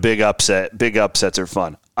seeing a big upset. Big upsets are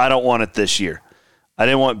fun. I don't want it this year. I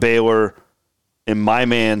didn't want Baylor and my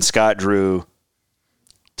man Scott Drew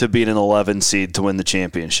to beat an 11 seed to win the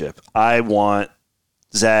championship. I want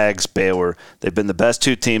Zags, Baylor. They've been the best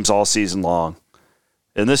two teams all season long.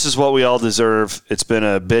 And this is what we all deserve. It's been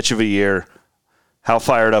a bitch of a year. How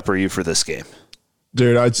fired up are you for this game?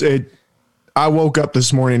 Dude, I'd say I woke up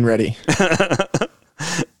this morning ready.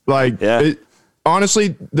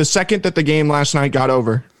 Honestly, the second that the game last night got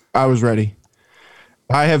over, I was ready.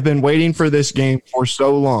 I have been waiting for this game for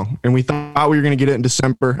so long, and we thought we were going to get it in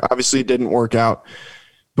December. Obviously, it didn't work out.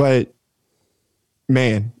 But,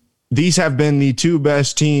 man, these have been the two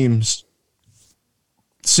best teams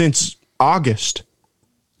since August.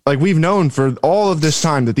 Like, we've known for all of this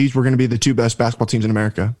time that these were going to be the two best basketball teams in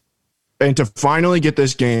America. And to finally get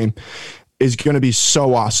this game is going to be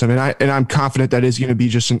so awesome. And I'm confident that is going to be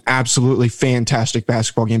just an absolutely fantastic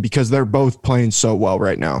basketball game because they're both playing so well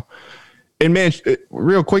right now. And, man,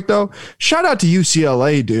 real quick, though, shout out to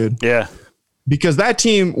UCLA, dude. Yeah. Because that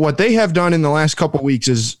team, what they have done in the last couple of weeks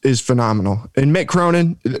is phenomenal. And Mick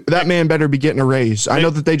Cronin, that man better be getting a raise. I know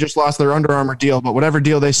that they just lost their Under Armour deal, but whatever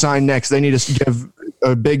deal they sign next, they need to give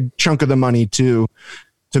a big chunk of the money to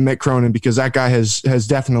Mick Cronin because that guy has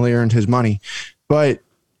definitely earned his money. But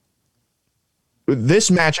this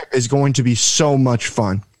matchup is going to be so much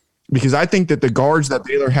fun because I think that the guards that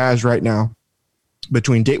Baylor has right now,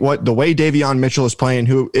 between the way Davion Mitchell is playing,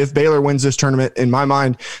 who, if Baylor wins this tournament, in my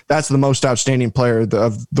mind, that's the most outstanding player of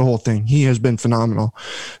the whole thing. He has been phenomenal.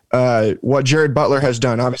 What Jared Butler has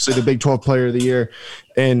done, obviously the Big 12 Player of the Year,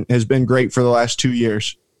 and has been great for the last 2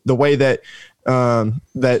 years. The way that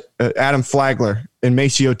Adam Flagler and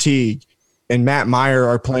Maceo Teague and Matt Meyer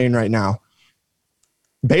are playing right now,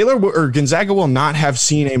 Baylor or Gonzaga will not have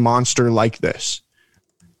seen a monster like this.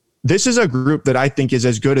 This is a group that I think is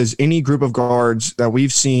as good as any group of guards that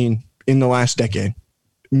we've seen in the last decade.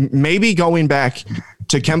 Maybe going back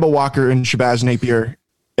to Kemba Walker and Shabazz Napier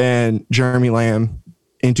and Jeremy Lamb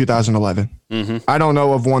in 2011. Mm-hmm. I don't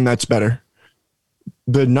know of one that's better.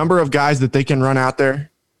 The number of guys that they can run out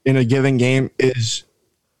there in a given game is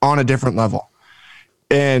on a different level.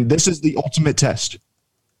 And this is the ultimate test.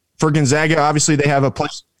 For Gonzaga, obviously they have a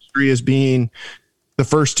place in history as being the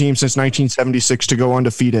first team since 1976 to go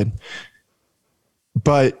undefeated.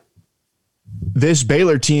 But this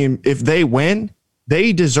Baylor team, if they win,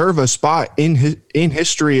 they deserve a spot in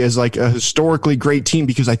history as like a historically great team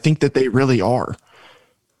because I think that they really are.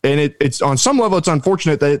 And it's on some level, it's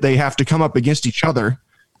unfortunate that they have to come up against each other,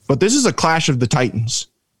 but this is a clash of the Titans.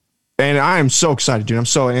 And I am so excited, dude. I'm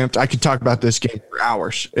so amped. I could talk about this game for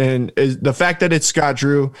hours. And the fact that it's Scott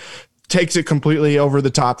Drew takes it completely over the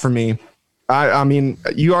top for me. I mean,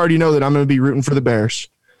 you already know that I'm going to be rooting for the Bears.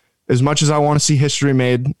 As much as I want to see history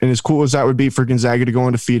made, and as cool as that would be for Gonzaga to go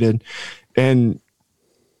undefeated. And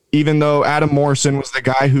even though Adam Morrison was the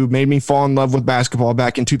guy who made me fall in love with basketball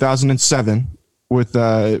back in 2007 with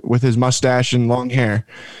his mustache and long hair,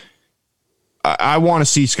 I want to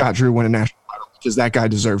see Scott Drew win a national title because that guy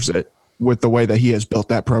deserves it with the way that he has built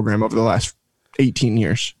that program over the last 18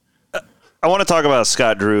 years. I want to talk about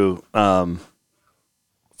Scott Drew.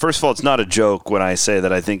 First of all, it's not a joke when I say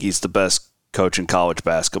that I think he's the best coach in college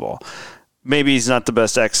basketball. Maybe he's not the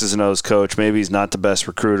best X's and O's coach. Maybe he's not the best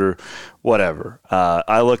recruiter, whatever.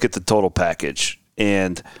 I look at the total package.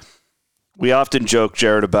 And we often joke,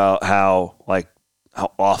 Jared, about how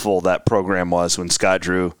awful that program was when Scott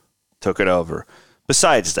Drew took it over.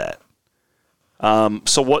 Besides that,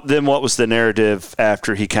 so what was the narrative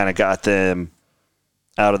after he kind of got them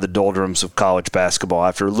out of the doldrums of college basketball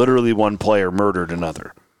after literally one player murdered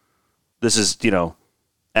another? This is,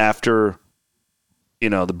 after,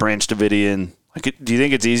 the Branch Davidian. Do you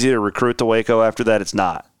think it's easy to recruit to Waco after that? It's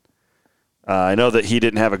not. I know that he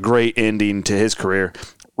didn't have a great ending to his career.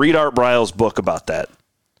 Read Art Briles' book about that,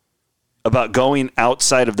 about going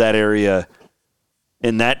outside of that area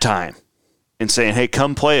in that time and saying, hey,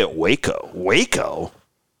 come play at Waco. Waco?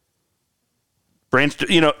 Branch,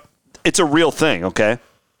 it's a real thing, okay?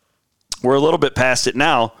 We're a little bit past it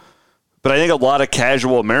now, but I think a lot of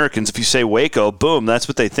casual Americans, if you say Waco, boom, that's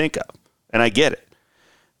what they think of. And I get it.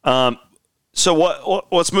 So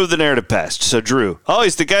let's move the narrative past. So Drew,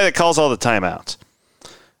 he's the guy that calls all the timeouts.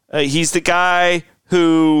 He's the guy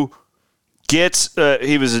who gets,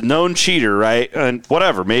 he was a known cheater, right? And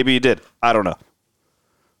whatever, maybe he did. I don't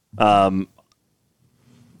know.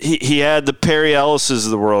 He had the Perry Ellises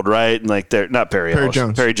of the world, right? And they're not Perry Ellis.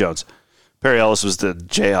 Jones. Perry Jones. Perry Ellis was the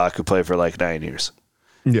Jayhawk who played for 9 years.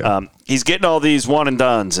 Yeah. He's getting all these one and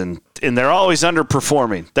dones, and they're always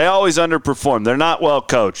underperforming. They always underperform. They're not well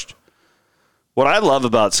coached. What I love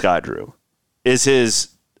about Scott Drew is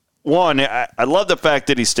I love the fact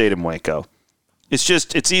that he stayed in Waco.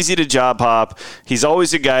 It's easy to job hop. He's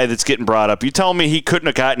always a guy that's getting brought up. You telling me he couldn't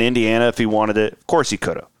have gotten Indiana if he wanted it? Of course he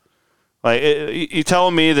could have. You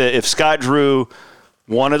telling me that if Scott Drew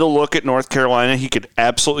wanted to look at North Carolina, he could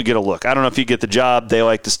absolutely get a look. I don't know if he'd get the job. They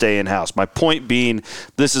like to stay in-house. My point being,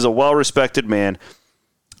 this is a well-respected man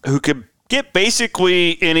who could get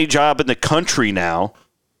basically any job in the country now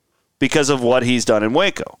because of what he's done in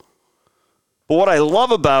Waco. But what I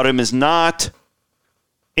love about him is not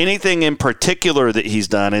anything in particular that he's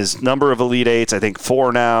done. His number of Elite Eights, I think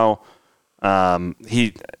 4 now.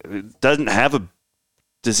 He doesn't have a...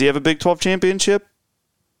 Does he have a Big 12 championship?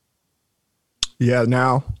 Yeah,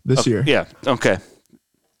 now, this year. Yeah, okay.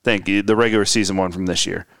 Thank you. The regular season one from this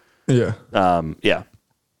year. Yeah. Yeah.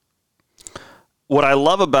 What I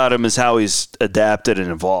love about him is how he's adapted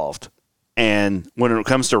and evolved. And when it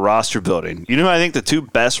comes to roster building, who I think the 2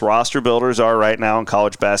 best roster builders are right now in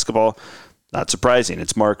college basketball? Not surprising.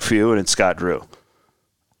 It's Mark Few and it's Scott Drew.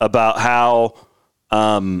 About how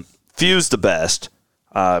Few's the best.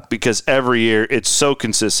 Because every year it's so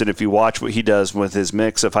consistent. If you watch what he does with his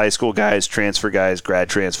mix of high school guys, transfer guys, grad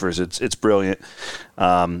transfers, it's brilliant.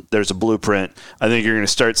 There's a blueprint. I think you're going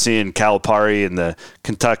to start seeing Calipari and the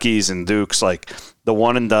Kentuckys and Dukes. The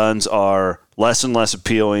one and dones are less and less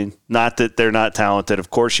appealing. Not that they're not talented.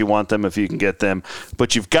 Of course you want them if you can get them.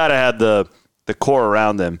 But you've got to have the core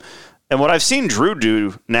around them. And what I've seen Drew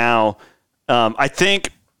do now, I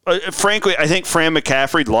think Fran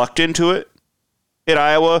McCaffrey lucked into it. At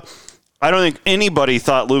Iowa, I don't think anybody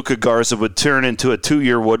thought Luka Garza would turn into a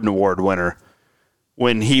 2-year Wooden Award winner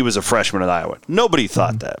when he was a freshman at Iowa. Nobody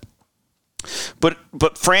thought that.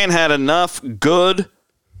 But Fran had enough good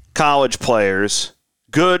college players,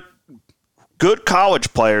 good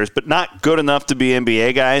college players, but not good enough to be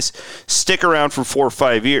NBA guys, stick around for 4 or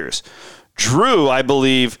 5 years. Drew, I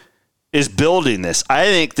believe, is building this. I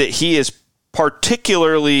think that he is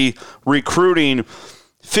particularly recruiting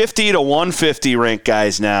 50 to 150 ranked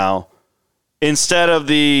guys now instead of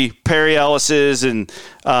the Perry Ellises and,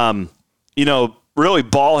 really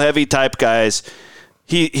ball-heavy type guys.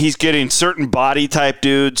 He's getting certain body type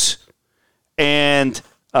dudes. And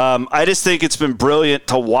I just think it's been brilliant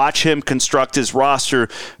to watch him construct his roster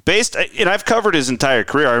and I've covered his entire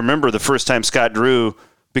career. I remember the first time Scott Drew,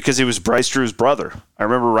 because he was Bryce Drew's brother. I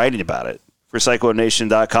remember writing about it for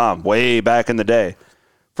CycloNation.com way back in the day.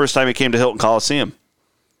 First time he came to Hilton Coliseum.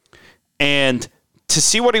 And to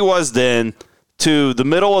see what he was then to the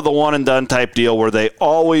middle of the one-and-done type deal where they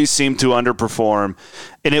always seem to underperform,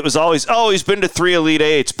 and it was always, he's been to 3 Elite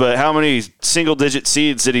Eights, but how many single-digit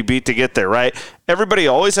seeds did he beat to get there, right? Everybody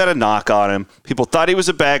always had a knock on him. People thought he was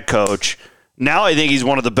a bad coach. Now I think he's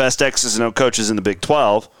one of the best X's and O coaches in the Big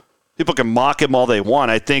 12. People can mock him all they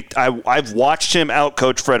want. I think I've watched him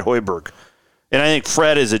out-coach Fred Hoiberg, and I think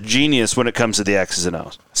Fred is a genius when it comes to the X's and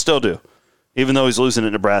O's. Still do, even though he's losing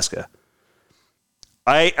at Nebraska.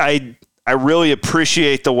 I really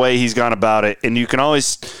appreciate the way he's gone about it. And you can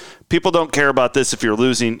always – people don't care about this if you're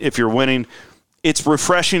losing. If you're winning, it's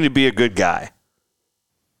refreshing to be a good guy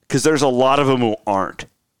because there's a lot of them who aren't.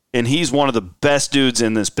 And he's one of the best dudes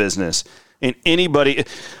in this business. And anybody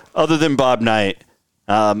other than Bob Knight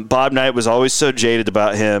was always so jaded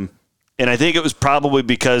about him. And I think it was probably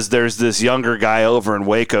because there's this younger guy over in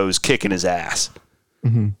Waco who's kicking his ass.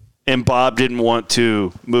 Mm-hmm. and Bob didn't want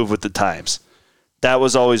to move with the times. That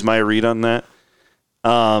was always my read on that.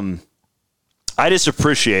 I just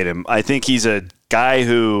appreciate him. I think he's a guy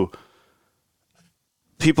who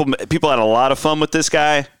people had a lot of fun with this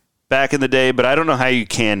guy back in the day, but I don't know how you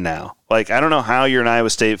can now. Like, I don't know how you're an Iowa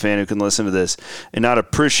State fan who can listen to this and not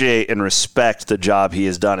appreciate and respect the job he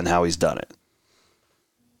has done and how he's done it.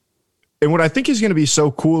 And what I think is going to be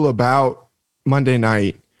so cool about Monday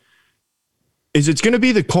night is it's going to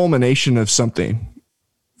be the culmination of something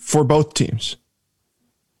for both teams.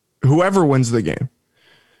 Whoever wins the game.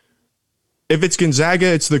 If it's Gonzaga,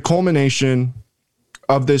 it's the culmination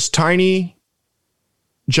of this tiny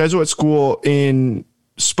Jesuit school in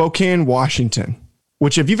Spokane, Washington,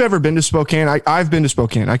 which if you've ever been to Spokane, I've been to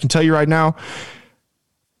Spokane. I can tell you right now,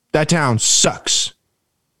 that town sucks.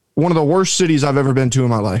 One of the worst cities I've ever been to in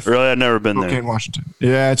my life. Really? I've never been there. Spokane, Washington.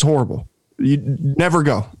 Yeah, it's horrible. You never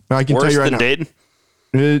go. I can tell you right now. Worse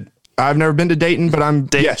than Dayton? I've never been to Dayton, but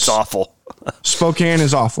Dayton's awful. Spokane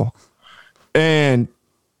is awful. And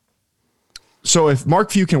so if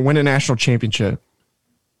Mark Few can win a national championship,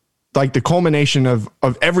 like the culmination of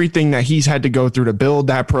everything that he's had to go through to build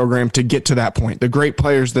that program to get to that point, the great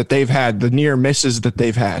players that they've had, the near misses that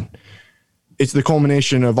they've had, it's the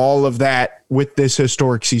culmination of all of that with this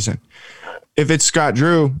historic season. If it's Scott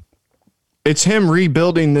Drew, it's him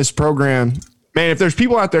rebuilding this program. Man, if there's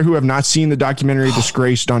people out there who have not seen the documentary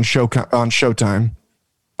Disgraced on Showtime,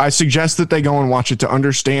 I suggest that they go and watch it to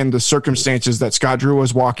understand the circumstances that Scott Drew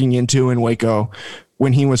was walking into in Waco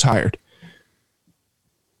when he was hired.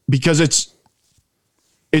 Because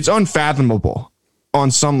it's unfathomable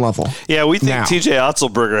on some level. Yeah, we think TJ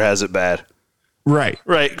Otzelberger has it bad. Right.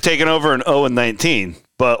 Taking over an 0-19.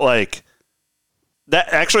 But like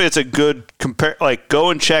that actually it's a good compare. Like go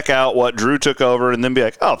and check out what Drew took over and then be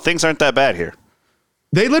like, oh, things aren't that bad here.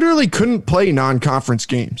 They literally couldn't play non-conference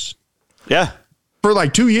games. Yeah. For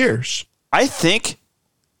like 2 years. I think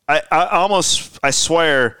I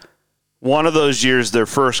swear one of those years their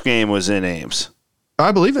first game was in Ames.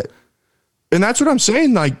 I believe it. And that's what I'm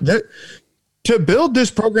saying. Like that, to build this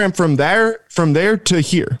program from there to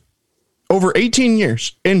here over 18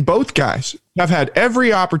 years, and both guys have had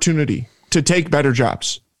every opportunity to take better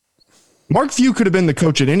jobs. Mark Few could have been the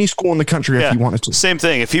coach at any school in the country if he wanted to. Same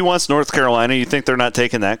thing. If he wants North Carolina, you think they're not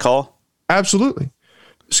taking that call? Absolutely.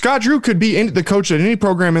 Scott Drew could be the coach at any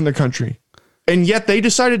program in the country. And yet they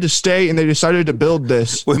decided to stay and they decided to build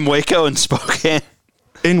this. In Waco and Spokane.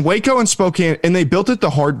 In Waco and Spokane, and they built it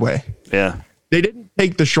the hard way. Yeah. They didn't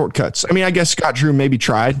take the shortcuts. I mean, I guess Scott Drew maybe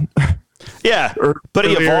tried. Yeah, but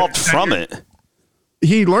he evolved from it.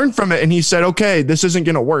 He learned from it, and he said, okay, this isn't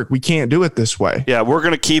going to work. We can't do it this way. Yeah, we're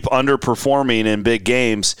going to keep underperforming in big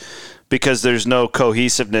games because there's no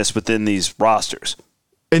cohesiveness within these rosters.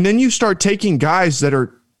 And then you start taking guys that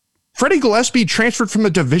are – Freddie Gillespie transferred from a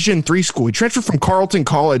Division III school. He transferred from Carleton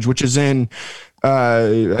College, which is in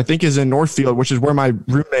I think is in Northfield, which is where my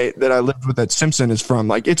roommate that I lived with at Simpson is from.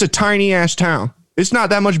 Like, it's a tiny-ass town. It's not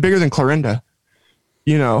that much bigger than Clarinda.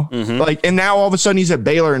 You know, like, and now all of a sudden he's at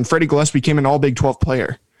Baylor and Freddie Gillespie became an all Big 12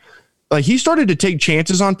 player. Like, he started to take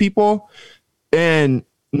chances on people and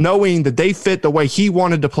knowing that they fit the way he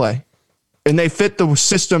wanted to play and they fit the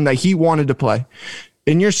system that he wanted to play.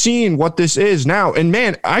 And you're seeing what this is now. And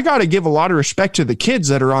man, I got to give a lot of respect to the kids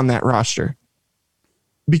that are on that roster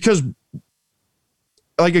because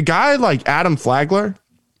like a guy like Adam Flagler,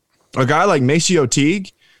 a guy like Maceo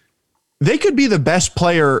Teague, they could be the best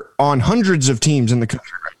player on hundreds of teams in the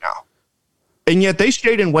country right now. And yet they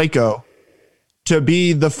stayed in Waco to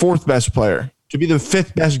be the fourth best player, to be the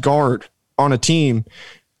fifth best guard on a team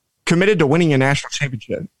committed to winning a national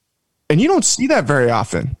championship. And you don't see that very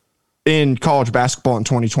often in college basketball in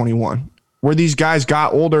 2021, where these guys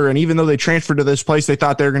got older. And even though they transferred to this place, they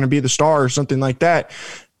thought they were going to be the star or something like that.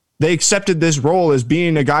 They accepted this role as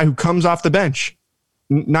being a guy who comes off the bench.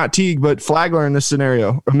 Not Teague, but Flagler in this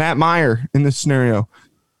scenario, or Matt Meyer in this scenario,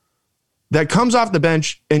 that comes off the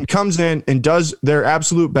bench and comes in and does their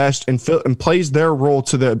absolute best and plays their role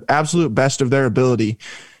to the absolute best of their ability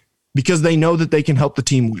because they know that they can help the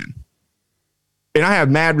team win. And I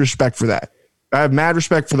have mad respect for that. I have mad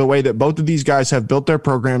respect for the way that both of these guys have built their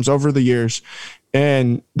programs over the years,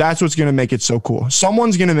 and that's what's going to make it so cool.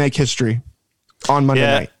 Someone's going to make history on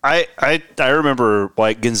Monday night. I remember,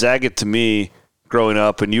 like, Gonzaga to me growing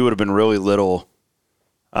up, and you would have been really little.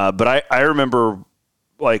 But I remember,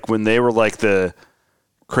 like, when they were, like, the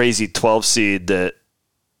crazy 12 seed that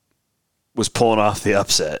was pulling off the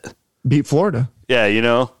upset. Beat Florida. Yeah, you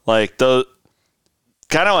know, like,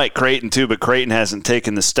 kind of like Creighton, too, but Creighton hasn't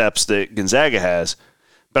taken the steps that Gonzaga has.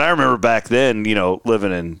 But I remember back then,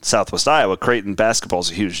 living in Southwest Iowa, Creighton basketball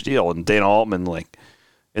is a huge deal. And Dana Altman,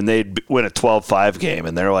 and they'd win a 12-5 game,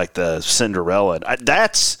 and they're like the Cinderella. And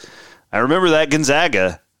I remember that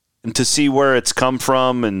Gonzaga, and to see where it's come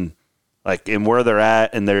from and where they're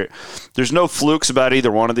at, and there's no flukes about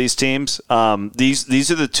either one of these teams.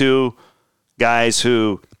 These are the two guys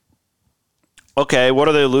who, okay, what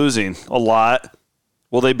are they losing? A lot.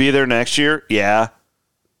 Will they be there next year? Yeah.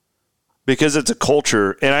 Because it's a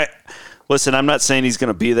culture. And I'm not saying he's going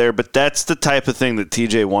to be there, but that's the type of thing that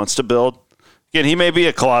TJ wants to build. Again, he may be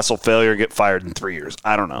a colossal failure and get fired in 3 years.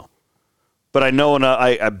 I don't know. But I know enough.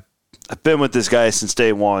 I've been with this guy since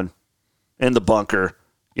day one in the bunker.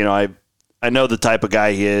 I know the type of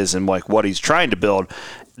guy he is and what he's trying to build.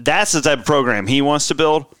 That's the type of program he wants to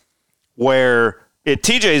build, where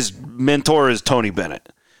TJ's mentor is Tony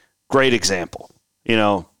Bennett. Great example.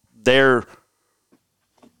 They're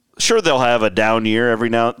sure they'll have a down year every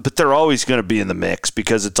now, but they're always going to be in the mix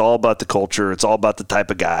because it's all about the culture. It's all about the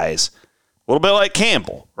type of guys. A little bit like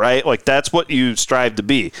Campbell, right? That's what you strive to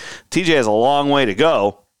be. TJ has a long way to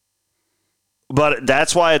go, but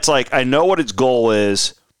that's why it's I know what its goal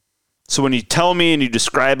is. So when you tell me and you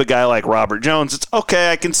describe a guy like Robert Jones, it's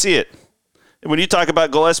okay, I can see it. And when you talk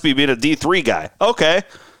about Gillespie being a D3 guy, okay.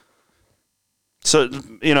 So,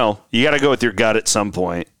 you got to go with your gut at some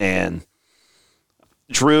point. And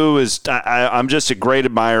Drew I'm just a great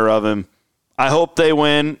admirer of him. I hope they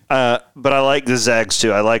win, but I like the Zags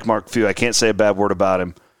too. I like Mark Few. I can't say a bad word about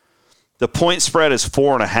him. The point spread is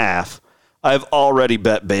 4.5. I've already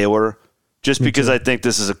bet Baylor just because I think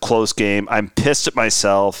this is a close game. I'm pissed at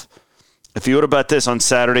myself. If you would have bet this on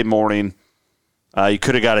Saturday morning, you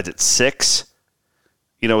could have got it at 6.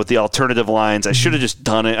 With the alternative lines. I should have just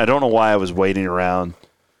done it. I don't know why I was waiting around.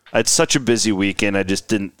 I had such a busy weekend. I just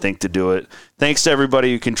didn't think to do it. Thanks to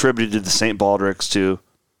everybody who contributed to the St. Baldrick's, too.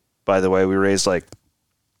 By the way, we raised close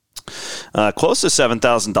to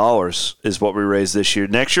 $7,000 is what we raised this year.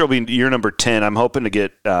 Next year will be year number 10. I'm hoping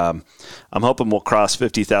we'll cross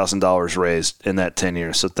 $50,000 raised in that 10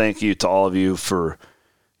 years. So thank you to all of you for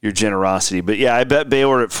your generosity. But yeah, I bet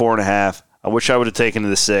Baylor at 4.5. I wish I would have taken to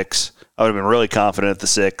the 6. I would have been really confident at the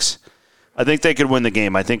 6. I think they could win the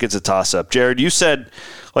game. I think it's a toss-up. Jared, you said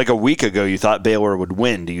a week ago you thought Baylor would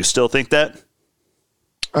win. Do you still think that?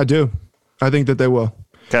 I do. I think that they will.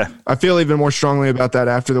 Okay. I feel even more strongly about that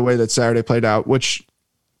after the way that Saturday played out, which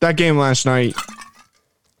that game last night,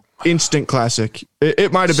 instant classic.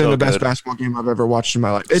 It might have been the best basketball game I've ever watched in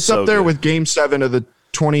my life. It's up there with Game 7 of the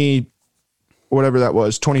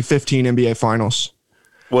 2015 NBA Finals.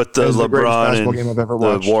 With the LeBron and game I've ever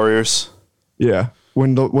watched. The Warriors. Yeah.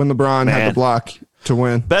 When LeBron had the block to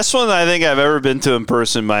win. Best one I think I've ever been to in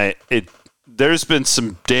person. There's been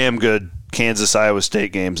some damn good Kansas-Iowa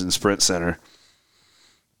State games in Sprint Center.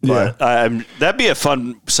 But that'd be a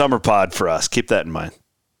fun summer pod for us. Keep that in mind.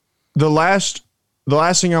 The last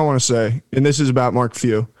thing I want to say, and this is about Mark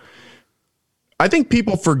Few, I think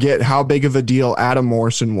people forget how big of a deal Adam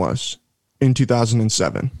Morrison was in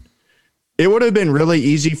 2007. It would have been really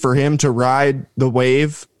easy for him to ride the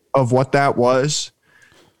wave of what that was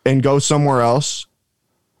and go somewhere else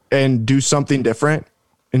and do something different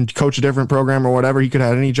and coach a different program or whatever. He could have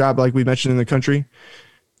had any job like we mentioned in the country.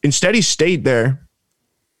 Instead, he stayed there.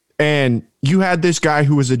 And you had this guy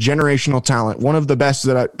who was a generational talent, one of the best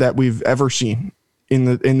that we've ever seen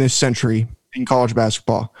in this century in college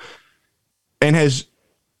basketball, and has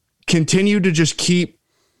continued to just keep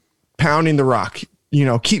pounding the rock,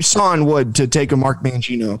 keep sawing wood, to take a Mark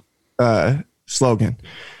Mangino slogan.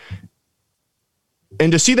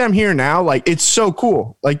 And to see them here now, it's so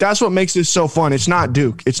cool. That's what makes this so fun. It's not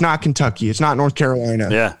Duke. It's not Kentucky. It's not North Carolina.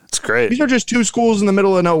 Yeah, it's great. These are just two schools in the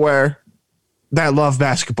middle of nowhere that love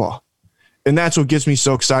basketball. And that's what gets me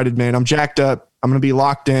so excited, man. I'm jacked up. I'm going to be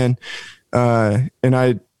locked in. And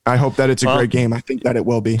I hope that it's a great game. I think that it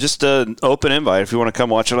will be. Just an open invite if you want to come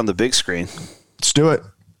watch it on the big screen. Let's do it.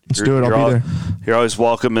 I'll be there. You're always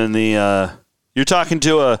welcome in the you're talking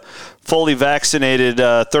to a fully vaccinated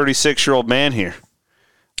 36-year-old man here.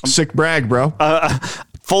 Sick brag, bro.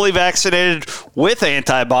 Fully vaccinated with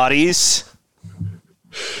antibodies.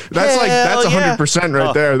 That's 100%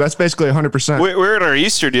 right there. That's basically 100%. We're at our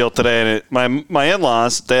Easter deal today, and my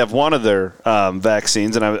in-laws, they have one of their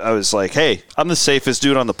vaccines, and I was like, hey, I'm the safest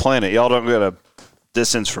dude on the planet. Y'all don't get a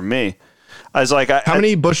distance from me. I was like, how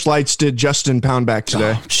many Busch Lights did Justin pound back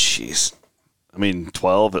today? Oh, jeez.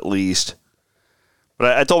 12 at least.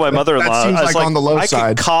 But I told my mother-in-law, seems I was like on the low I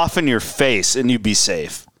side. could cough in your face and you'd be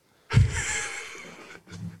safe.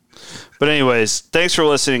 But anyways, thanks for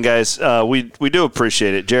listening, guys. We do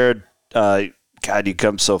appreciate it. Jared, God, you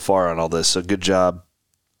come so far on all this, so good job.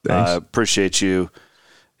 Appreciate you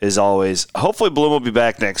as always. Hopefully Blum will be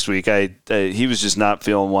back next week. He was just not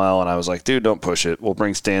feeling well, and I was like, dude, don't push it. We'll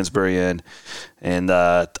bring Stansbury in. And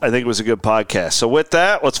I think it was a good podcast. So with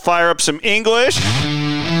that, let's fire up some English,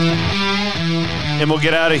 and we'll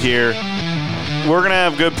get out of here. We're going to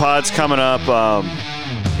have good pods coming up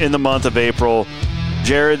in the month of April.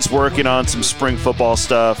 Jared's working on some spring football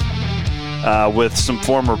stuff with some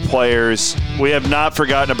former players. We have not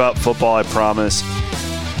forgotten about football, I promise.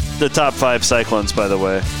 The top 5 Cyclones, by the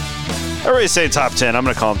way. Everybody's saying top 10. I'm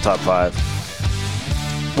going to call them top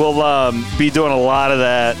 5. We'll be doing a lot of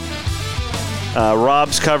that.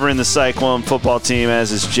 Rob's covering the Cyclone football team,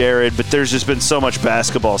 as is Jared, but there's just been so much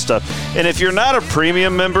basketball stuff. And if you're not a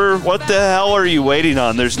premium member, what the hell are you waiting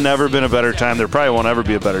on? There's never been a better time. There probably won't ever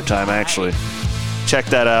be a better time, actually. Check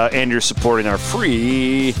that out, and you're supporting our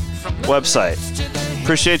free website.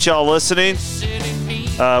 Appreciate y'all listening.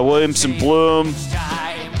 Williamson Blum.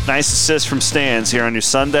 Nice assist from Stans here on your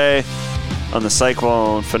Sunday on the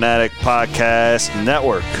Cyclone Fanatic Podcast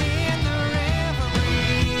Network.